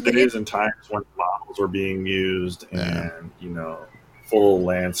 It's in the days and times when models were being used, and full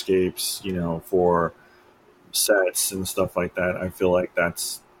landscapes, for sets and stuff like that. I feel like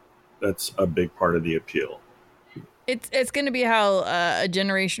that's a big part of the appeal. It's going to be how a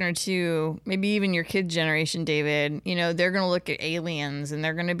generation or two, maybe even your kid's generation, David, they're going to look at Aliens and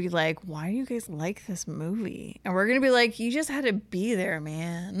they're going to be like, why do you guys like this movie? And we're going to be like, you just had to be there,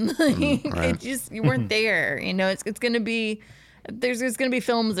 man. Right. You weren't there. It's going to be, there's going to be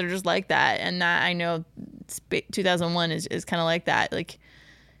films that are just like that. And that, I know 2001 is kind of like that. Like,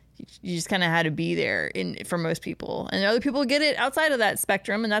 you just kind of had to be there for most people. And other people get it outside of that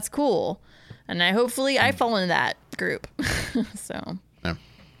spectrum, and that's cool. And hopefully I fall into that group. So, yeah.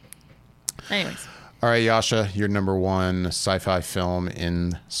 Anyways. All right, Yasha, your number one sci-fi film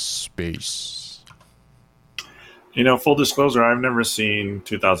in space. Full disclosure, I've never seen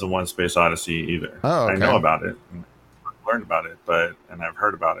 2001: Space Odyssey either. Oh, okay. I know about it, learned about it, and I've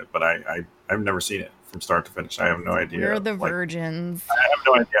heard about it, but I've never seen it from start to finish. I have no idea. We're the virgins. I have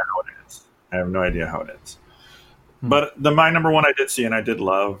no idea how it is. But my number one I did see and I did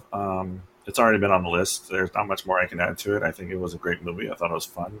love. It's already been on the list. There's not much more I can add to it. I think it was a great movie. I thought it was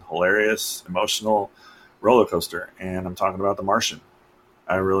fun, hilarious, emotional, roller coaster. And I'm talking about The Martian.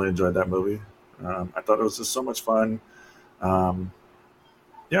 I really enjoyed that movie. I thought it was just so much fun. There's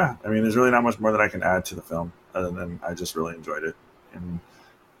really not much more that I can add to the film. and then I just really enjoyed it. And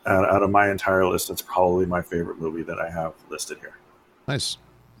out of my entire list, it's probably my favorite movie that I have listed here. Nice.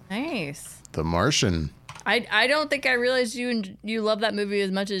 The Martian. I don't think I realized you love that movie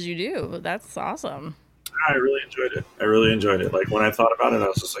as much as you do. That's awesome. I really enjoyed it. Like when I thought about it, I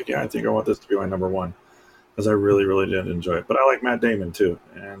was just like, yeah, I think I want this to be my number one, because I really, really did enjoy it. But I like Matt Damon too,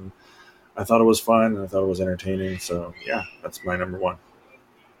 and I thought it was fun, and I thought it was entertaining. So yeah, that's my number one.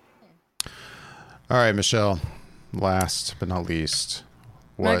 All right, Michelle. Last but not least,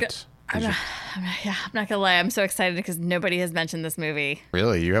 what? I'm not gonna lie. I'm so excited because nobody has mentioned this movie.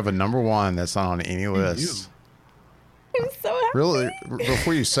 Really? You have a number one that's not on any list. I'm so happy. Really?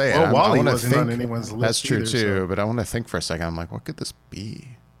 Before you say it, Well, Wall-E I want to wasn't think. on anyone's list That's true either, too. so. But I want to think for a second. I'm like, what could this be?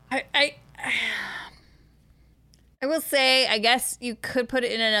 I will say, I guess you could put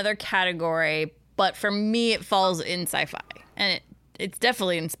it in another category, but for me, it falls in sci-fi, and it's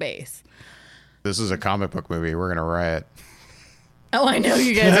definitely in space. This is a comic book movie. We're gonna riot. Oh, I know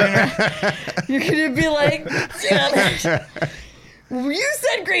you guys are. You're gonna be like, damn it. You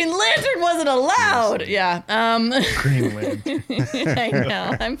said Green Lantern wasn't allowed. Yeah. Green Lantern. I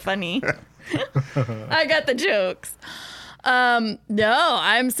know. I'm funny. I got the jokes. No,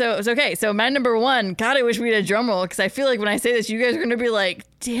 I'm so it's okay. So my number one, God, I wish we had a drum roll, because I feel like when I say this, you guys are going to be like,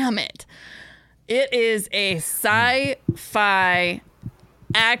 damn it. It is a sci-fi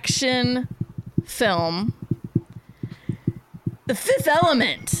action film. The Fifth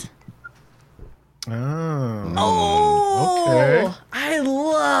Element. Oh, okay. I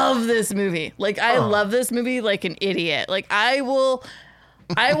love this movie. Like, I love this movie like an idiot. Like, I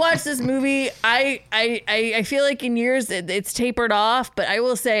watch this movie. I feel like in years it's tapered off, but I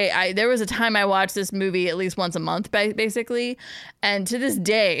will say there was a time I watched this movie at least once a month, basically. And to this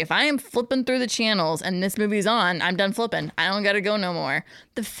day, if I am flipping through the channels and this movie's on, I'm done flipping. I don't got to go no more.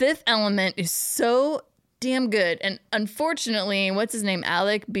 The Fifth Element is so damn good. And unfortunately, what's his name?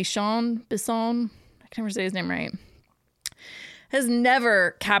 Alec Bisson? I can never say his name right. Has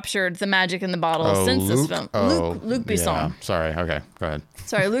never captured the magic in the bottle since this film. Luc Besson. Yeah. Sorry. Okay. Go ahead.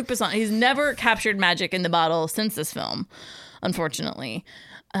 Sorry, Luc Besson. He's never captured magic in the bottle since this film, unfortunately.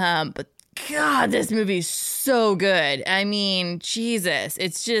 But God, this movie's so good. I mean, Jesus,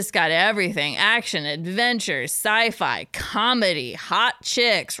 it's just got everything. Action, adventure, sci-fi, comedy, hot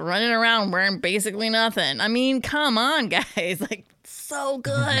chicks running around wearing basically nothing. I mean, come on, guys. Like, so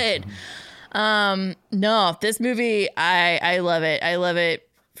good. No, this movie, I love it. I love it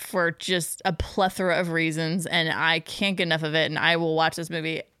for just a plethora of reasons, and I can't get enough of it. And I will watch this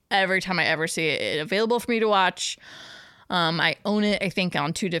movie every time I ever see it. It's available for me to watch. I own it, I think,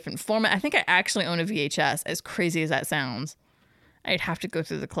 on 2 different formats. I think I actually own a VHS, as crazy as that sounds. I'd have to go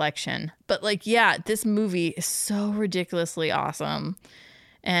through the collection. But, like, yeah, this movie is so ridiculously awesome.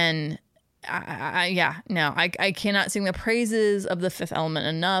 And I cannot sing the praises of The Fifth Element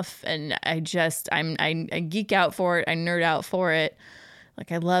enough. And I geek out for it. I nerd out for it.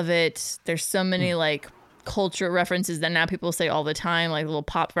 Like, I love it. There's so many, like, culture references that now people say all the time, like little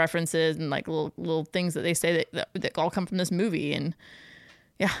pop references and like little things that they say that all come from this movie. And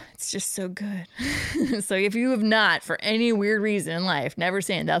yeah, it's just so good. So if you have not, for any weird reason in life, never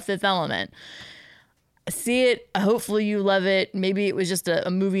seen The Fifth Element, see it. Hopefully you love it. Maybe it was just a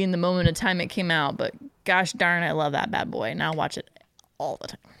movie in the moment of time it came out, but gosh darn, I love that bad boy. And I'll watch it all the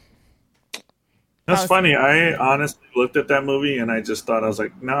time. That's funny. I honestly looked at that movie and I just thought, I was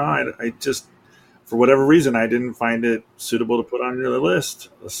like, no, I just, for whatever reason, I didn't find it suitable to put on your list.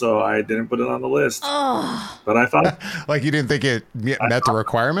 So I didn't put it on the list. Oh. But I thought... Like, you didn't think it met the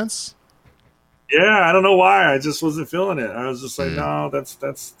requirements? Yeah, I don't know why. I just wasn't feeling it. I was just like, no,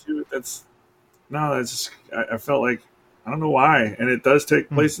 I felt like, I don't know why. And it does take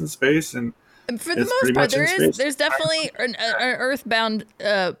place in space, and for the most part, there's definitely an earthbound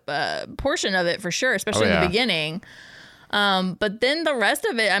portion of it for sure, especially in the beginning. But then the rest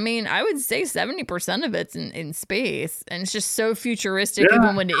of it, I mean, I would say 70% of it's in space, and it's just so futuristic,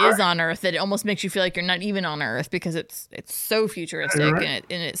 even when it is on Earth, that it almost makes you feel like you're not even on Earth, because it's so futuristic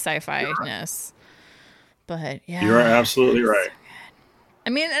in its sci-fi-ness. But yeah, you're absolutely right. I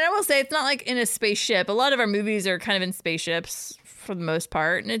mean, and I will say, it's not like in a spaceship. A lot of our movies are kind of in spaceships for the most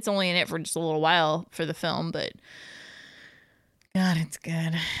part, and it's only in it for just a little while for the film, but God, it's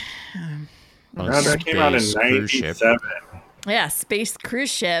good. That came out in 1997. Yeah, Space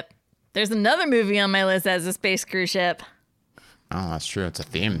Cruise Ship. There's another movie on my list that has a space cruise ship. Oh, that's true. It's a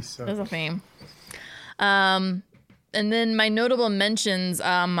theme. It's a theme. And then my notable mentions,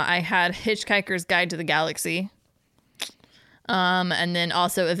 I had Hitchhiker's Guide to the Galaxy. And then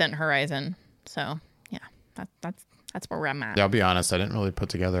also Event Horizon. So yeah, that's where I'm at. Yeah, I'll be honest. I didn't really put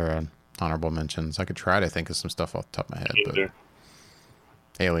together honorable mentions. I could try to think of some stuff off the top of my head, but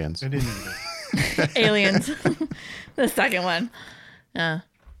Aliens. I didn't either. Aliens. The second one. Yeah.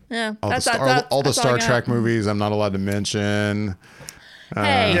 All the Star Trek movies I'm not allowed to mention.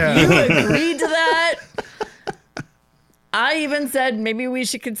 Hey, you agreed to that? I even said maybe we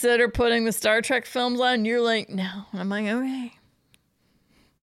should consider putting the Star Trek films on. You're like, no. I'm like, okay.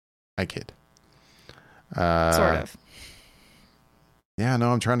 I kid. Sort of. Yeah,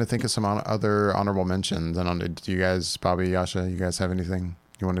 no, I'm trying to think of some other honorable mentions. And do you guys, Bobby, Yasha, you guys have anything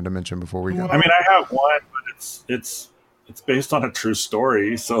you wanted to mention before we go? I mean, I have one, but it's based on a true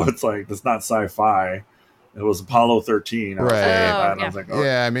story, so it's like it's not sci-fi. It was Apollo 13. Right. I was like, oh.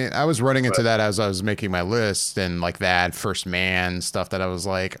 Yeah, I mean, I was running into that as I was making my list, and like that First Man stuff that I was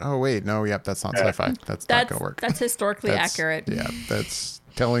like, oh wait, no, that's not sci-fi. That's not gonna work. That's historically accurate. Yeah, that's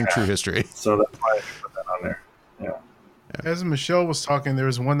telling true history. So that's why I put that on there. Yeah. As Michelle was talking, there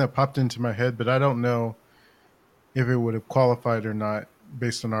was one that popped into my head, but I don't know if it would have qualified or not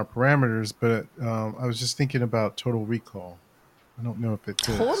based on our parameters. But I was just thinking about Total Recall. I don't know if it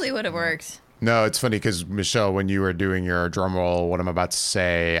totally would have worked. No, it's funny because Michelle, when you were doing your drum roll, what I'm about to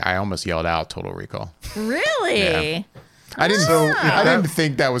say, I almost yelled out Total Recall. Really? Yeah. I didn't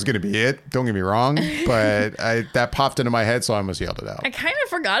think that was going to be it. Don't get me wrong, but that popped into my head, so I almost yelled it out. I kind of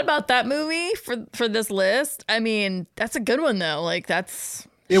forgot about that movie for this list. I mean, that's a good one though. Like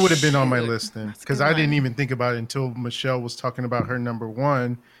it would have been on my list then, because I didn't even think about it until Michelle was talking about her number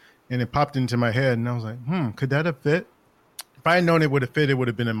one, and it popped into my head, and I was like, could that have fit? If I had known it would have fit, it would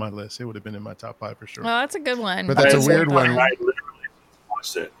have been in my list. It would have been in my top 5 for sure. Well, that's a good one. But that's a weird one. I literally just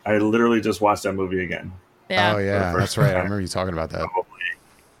watched it. I literally just watched that movie again. Yeah. Oh yeah, that's right. I remember you talking about that. Probably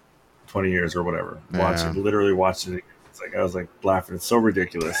 20 years or whatever. Yeah. Literally watched it. It's like I was like laughing. It's so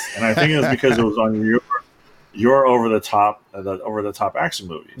ridiculous, and I think it was because it was on your over the top action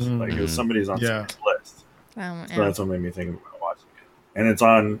movies. Mm-hmm. Like it was somebody's on somebody's list. So that's what made me think about watching it. And it's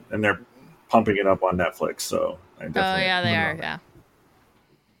on, and they're pumping it up on Netflix. So I definitely. Oh yeah, they are. Yeah.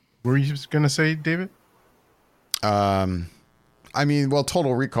 What were you going to say, David? I mean, well,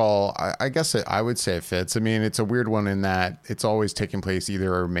 Total Recall, I guess I would say it fits. I mean, it's a weird one in that it's always taking place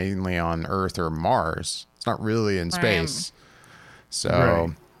either mainly on Earth or Mars. It's not really in space.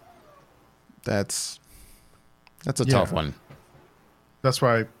 So that's a tough one. That's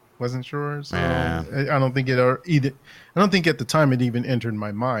why I wasn't sure. So Yeah. I don't think I don't think at the time it even entered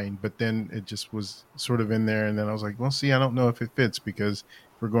my mind, but then it just was sort of in there. And then I was like, well, see, I don't know if it fits because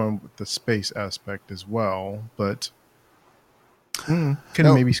we're going with the space aspect as well, but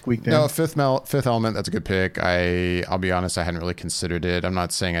maybe squeaked in. No, Fifth Element, that's a good pick. I'll be honest, I hadn't really considered it. I'm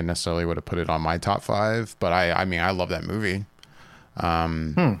not saying I necessarily would have put it on my top 5, but I mean, I love that movie.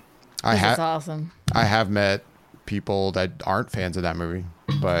 That's awesome. I have met people that aren't fans of that movie,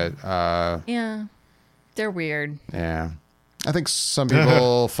 but yeah, they're weird. Yeah. I think some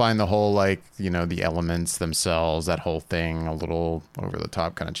people find the whole, like, the elements themselves, that whole thing, a little over the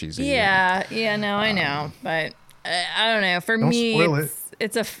top, kind of cheesy. Yeah, no, I know, but I don't know. For me,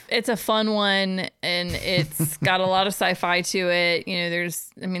 it's a fun one, and it's got a lot of sci-fi to it.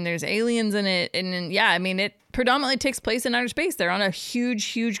 There's aliens in it, and yeah, I mean, it predominantly takes place in outer space. They're on a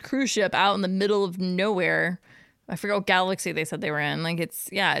huge cruise ship out in the middle of nowhere. I forget what galaxy they said they were in. Like, it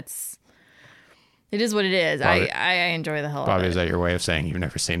is what it is. Bobby, I enjoy the hell Bobby, out of it. Is that your way of saying you've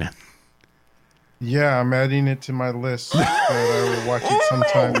never seen it? Yeah, I'm adding it to my list. That I will watch it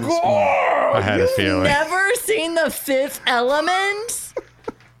sometime this month. I had a feeling. Never seen The Fifth Element?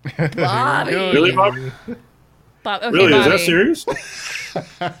 Bobby. Really, Bobby? Okay, really? Bobby. Is that serious?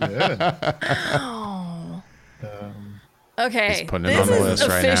 Yeah. Okay, He's putting it this on the is list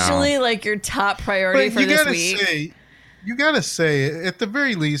right now. officially like your top priority for this week. You gotta say, at the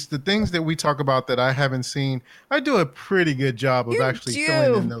very least, the things that we talk about that I haven't seen, I do a pretty good job of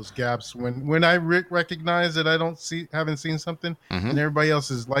filling in those gaps. When I recognize that I haven't seen something, and everybody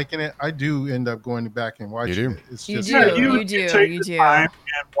else is liking it, I do end up going back and watching it. It's You You do. take the time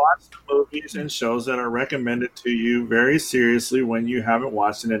and watch the movies and shows that are recommended to you very seriously when you haven't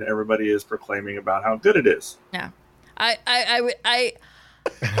watched it and everybody is proclaiming about how good it is. Yeah, I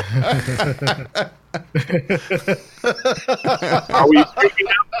Are we picking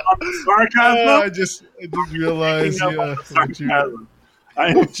up on the sarcasm? I just realized I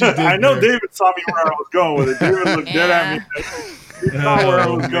know there. David saw me where I was going with it. David looked dead at me. He saw where I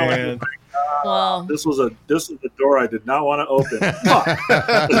was going. well, This was a door I did not want to open. Fuck.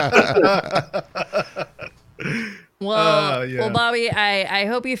 Well, Bobby, I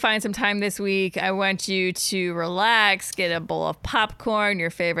hope you find some time this week. I want you to relax, get a bowl of popcorn, your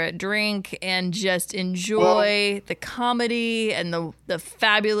favorite drink, and just enjoy the comedy and the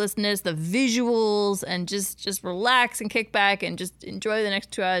fabulousness, the visuals, and just relax and kick back and just enjoy the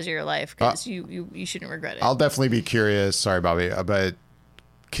next 2 hours of your life, because you shouldn't regret it. I'll definitely be curious. Sorry, Bobby, but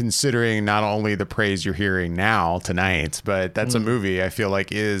considering not only the praise you're hearing now tonight, but that's a movie I feel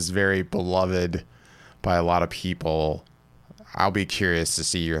like is very beloved by a lot of people. I'll be curious to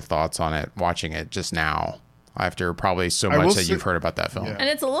see your thoughts on it, watching it just now, after probably so much that you've heard about that film. Yeah. And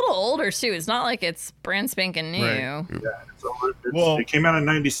it's a little older too. It's not like it's brand spanking new. Right. Yeah, it came out in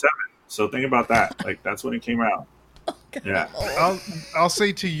 '97, so think about that. Like, that's when it came out. Yeah. I'll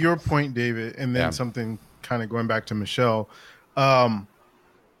say to your point, David, and then something kind of going back to Michelle.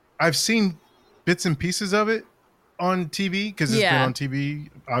 I've seen bits and pieces of it on TV because it's been on TV,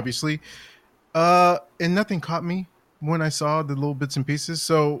 obviously. And nothing caught me when I saw the little bits and pieces.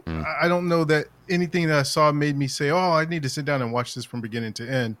 So I don't know that anything that I saw made me say, oh, I need to sit down and watch this from beginning to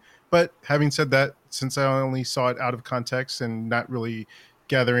end. But having said that, since I only saw it out of context and not really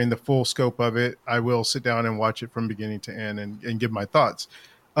gathering the full scope of it, I will sit down and watch it from beginning to end and give my thoughts.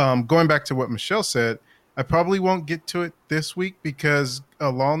 Going back to what Michelle said, I probably won't get to it this week because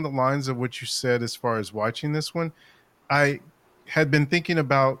along the lines of what you said as far as watching this one, I had been thinking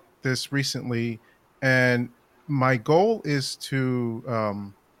about this recently, and my goal is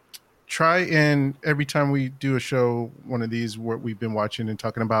to try and every time we do a show, one of these what we've been watching and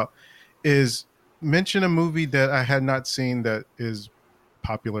talking about, is mention a movie that I had not seen that is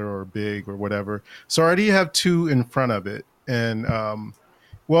popular or big or whatever. So I already have 2 in front of it, and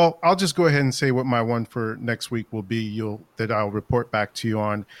well, I'll just go ahead and say what my one for next week will be. That I'll report back to you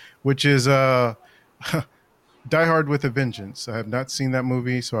on, which is Die Hard with a Vengeance. I have not seen that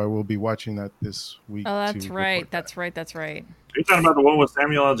movie, so I will be watching that this week. Oh, that's right. That's right. Are you talking about the one with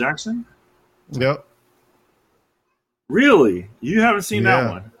Samuel L. Jackson? Yep. Really? You haven't seen that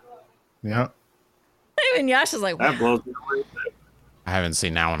one? Yeah. Even Yash is like, wow. That blows me away. I haven't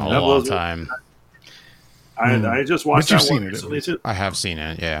seen that one in a long time. I just watched that one recently too. I have seen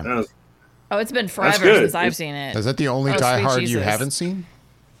it, yeah. Oh, it's been forever since I've seen it. Is that the only Die Hard you haven't seen?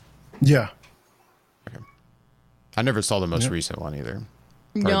 Yeah. Okay. I never saw the most recent one either.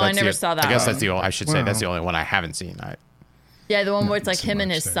 No, I never saw that. I guess that's the only. I should say that's the only one I haven't seen. Yeah, the one where it's like him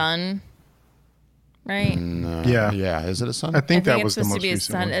and his son, right? Yeah. Is it a son? I think that was the most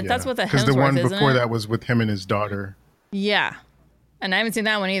recent one. Yeah. That's what the Hemsworth, because the one before that was with him and his daughter. Yeah, and I haven't seen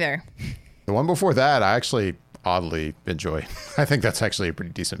that one either. The one before that, I actually oddly enjoy. I think that's actually a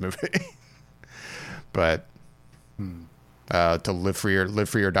pretty decent movie. But to live for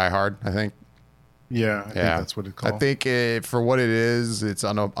your Die Hard, I think. Yeah, I think that's what it's called. I think for what it is, it's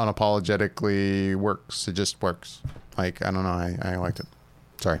unapologetically works. It just works. Like, I don't know. I liked it.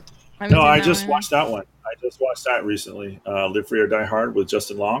 Sorry. No, I just watched that one. I just watched that recently. Live Free or Die Hard with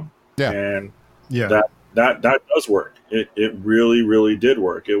Justin Long. Yeah. And that does work. It really, really did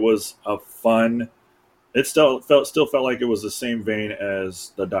work. It was a fun. It still felt like it was the same vein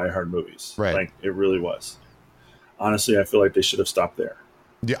as the Die Hard movies. Right. Like, it really was. Honestly, I feel like they should have stopped there.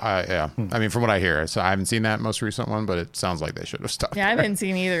 Yeah. I mean, from what I hear, so I haven't seen that most recent one, but it sounds like they should have stopped. Yeah, I haven't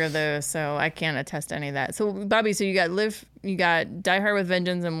seen either of those, so I can't attest to any of that. So, Bobby, you got Die Hard with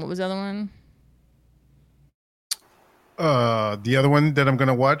Vengeance, and what was the other one? The other one that I'm going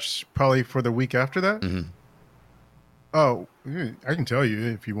to watch probably for the week after that. Mm-hmm. Oh, I can tell you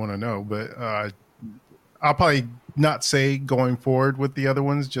if you want to know, but I'll probably not say going forward with the other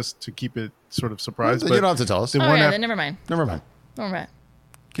ones just to keep it sort of surprise. Well, you don't have to tell us. Then never mind. Never mind.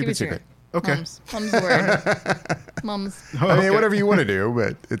 Keep it secret. Okay. Mom's word. Mom's. I mean, whatever you want to do,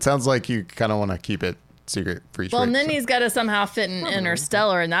 but it sounds like you kind of want to keep it secret for each week. And then he's got to somehow fit in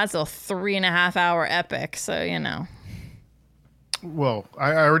Interstellar, and that's a 3.5 hour epic. So, you know. Well,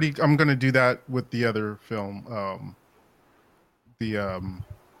 I'm going to do that with the other film, the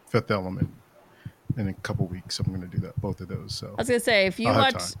Fifth Element. In a couple weeks, I'm going to do that, both of those. So I was going to say, if you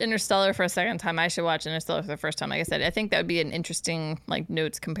watch Interstellar for a second time, I should watch Interstellar for the first time. Like I said, I think that would be an interesting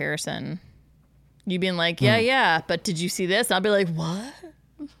notes comparison. You being like, yeah, but did you see this? I'll be like, what?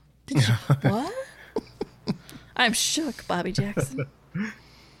 Did you what? I'm shook, Bobby Jackson.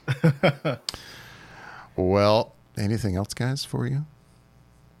 Well, anything else, guys, for you?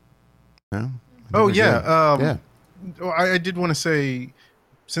 No. Yeah. I did want to say,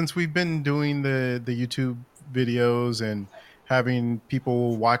 since we've been doing the YouTube videos and having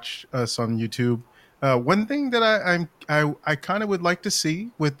people watch us on YouTube, one thing that I kind of would like to see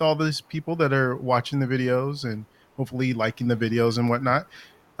with all these people that are watching the videos and hopefully liking the videos and whatnot,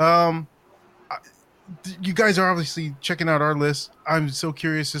 you guys are obviously checking out our list. I'm so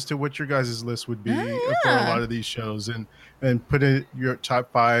curious as to what your guys' list would be for a lot of these shows, and put in your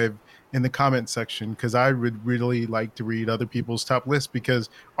top 5 in the comment section, because I would really like to read other people's top lists, because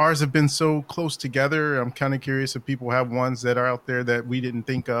ours have been so close together. I'm kind of curious if people have ones that are out there that we didn't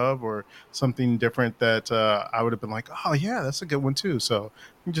think of, or something different that I would have been like, oh yeah, that's a good one too. So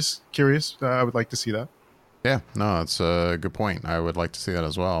I'm just curious. I would like to see that. Yeah, no, that's a good point. I would like to see that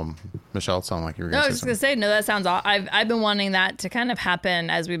as well. Michelle, it sounded like you were going to say something. I was just going to say, no, that sounds awesome. I've been wanting that to kind of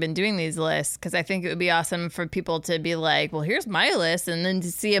happen as we've been doing these lists, because I think it would be awesome for people to be like, well, here's my list, and then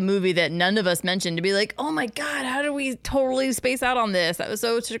to see a movie that none of us mentioned, to be like, oh my God, how did we totally space out on this? That was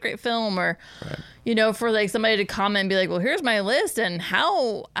such a great film. Or, you know, for like somebody to comment and be like, well, here's my list, and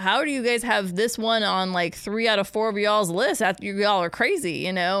how do you guys have this one on like 3 out of 4 of y'all's list after y'all are crazy,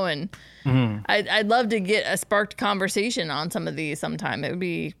 you know? And I'd love to get a sparked conversation on some of these sometime. It would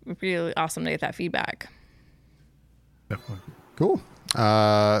be really awesome to get that feedback. Definitely. Cool.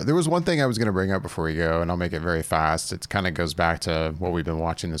 There was one thing I was going to bring up before we go, and I'll make it very fast. It kind of goes back to what we've been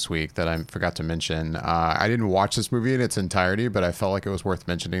watching this week that I forgot to mention. I didn't watch this movie in its entirety, but I felt like it was worth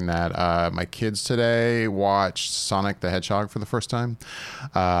mentioning that my kids today watched Sonic the Hedgehog for the first time.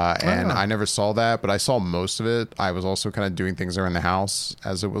 And I never saw that, but I saw most of it. I was also kind of doing things around the house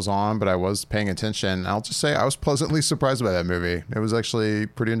as it was on, but I was paying attention. I'll just say I was pleasantly surprised by that movie. It was actually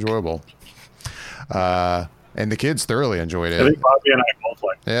pretty enjoyable. And the kids thoroughly enjoyed it. I think Bobby and I both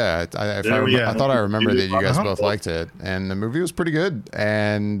liked it. Yeah, I thought I remembered that you guys both liked it. And the movie was pretty good.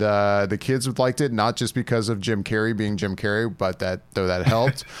 And the kids liked it, not just because of Jim Carrey being Jim Carrey, but that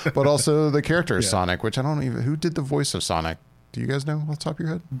helped, but also the character of Sonic, which I don't even... Who did the voice of Sonic? Do you guys know off the top of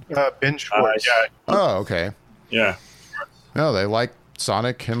your head? Ben Schwartz. Oh, okay. Yeah. No, they like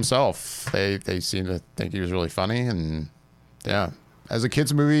Sonic himself. They seem to think he was really funny, and yeah. As a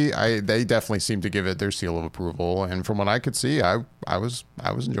kids movie, they definitely seem to give it their seal of approval, and from what I could see, I was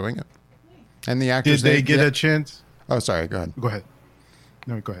enjoying it. And the actors, did they get a chance? Oh, sorry. Go ahead. Go ahead.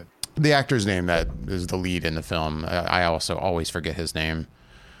 No, go ahead. The actor's name that is the lead in the film, I also always forget his name.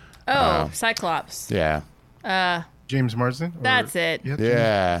 Oh, Cyclops. Yeah. James Marsden. That's it.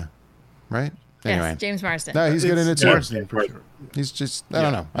 Yeah. Right. Anyway, yes, James Marsden. No, he's good in it too. Marsden for sure. He's just I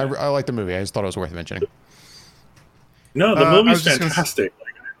don't know. I like the movie. I just thought it was worth mentioning. No, the movie's fantastic.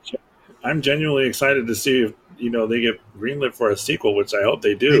 I'm genuinely excited to see if they get greenlit for a sequel, which I hope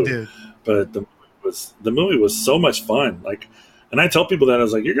they do. They did. But the movie was so much fun. Like, and I tell people that I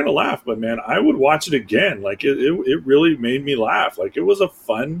was like, you're gonna laugh, but man, I would watch it again. Like it really made me laugh. Like it was a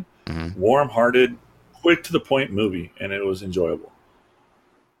fun, warm-hearted, quick to the point movie, and it was enjoyable.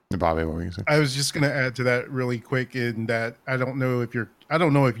 Bobby, what were you saying? I was just going to add to that really quick, in that I don't know if you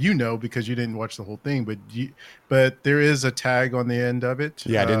know, because you didn't watch the whole thing, but there is a tag on the end of it.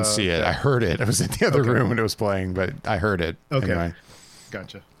 Yeah, I didn't see it. I heard it. I was in the other room when it was playing, but I heard it. Okay. Anyway.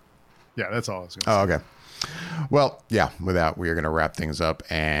 Gotcha. Yeah, that's all I was going to say. Oh, okay. Well, yeah, with that, we are going to wrap things up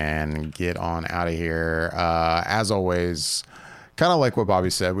and get on out of here. As always, kind of like what Bobby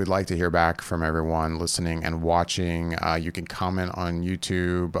said, we'd like to hear back from everyone listening and watching. You can comment on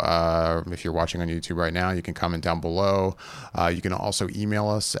YouTube. If you're watching on YouTube right now, you can comment down below. You can also email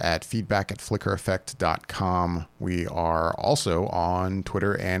us at feedback@flickereffect.com. We are also on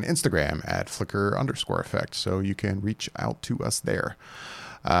Twitter and Instagram at @flicker_effect, so you can reach out to us there.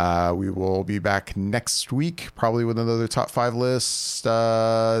 We will be back next week, probably with another top 5 list,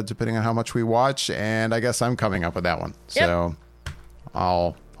 depending on how much we watch. And I guess I'm coming up with that one. Yep. So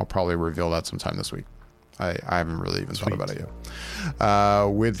I'll probably reveal that sometime this week. I haven't really even thought about it yet.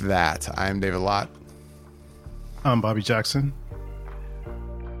 With that, I'm David Lott. I'm Bobby Jackson.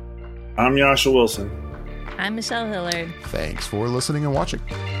 I'm Yasha Wilson. I'm Michelle Hillard. Thanks for listening and watching.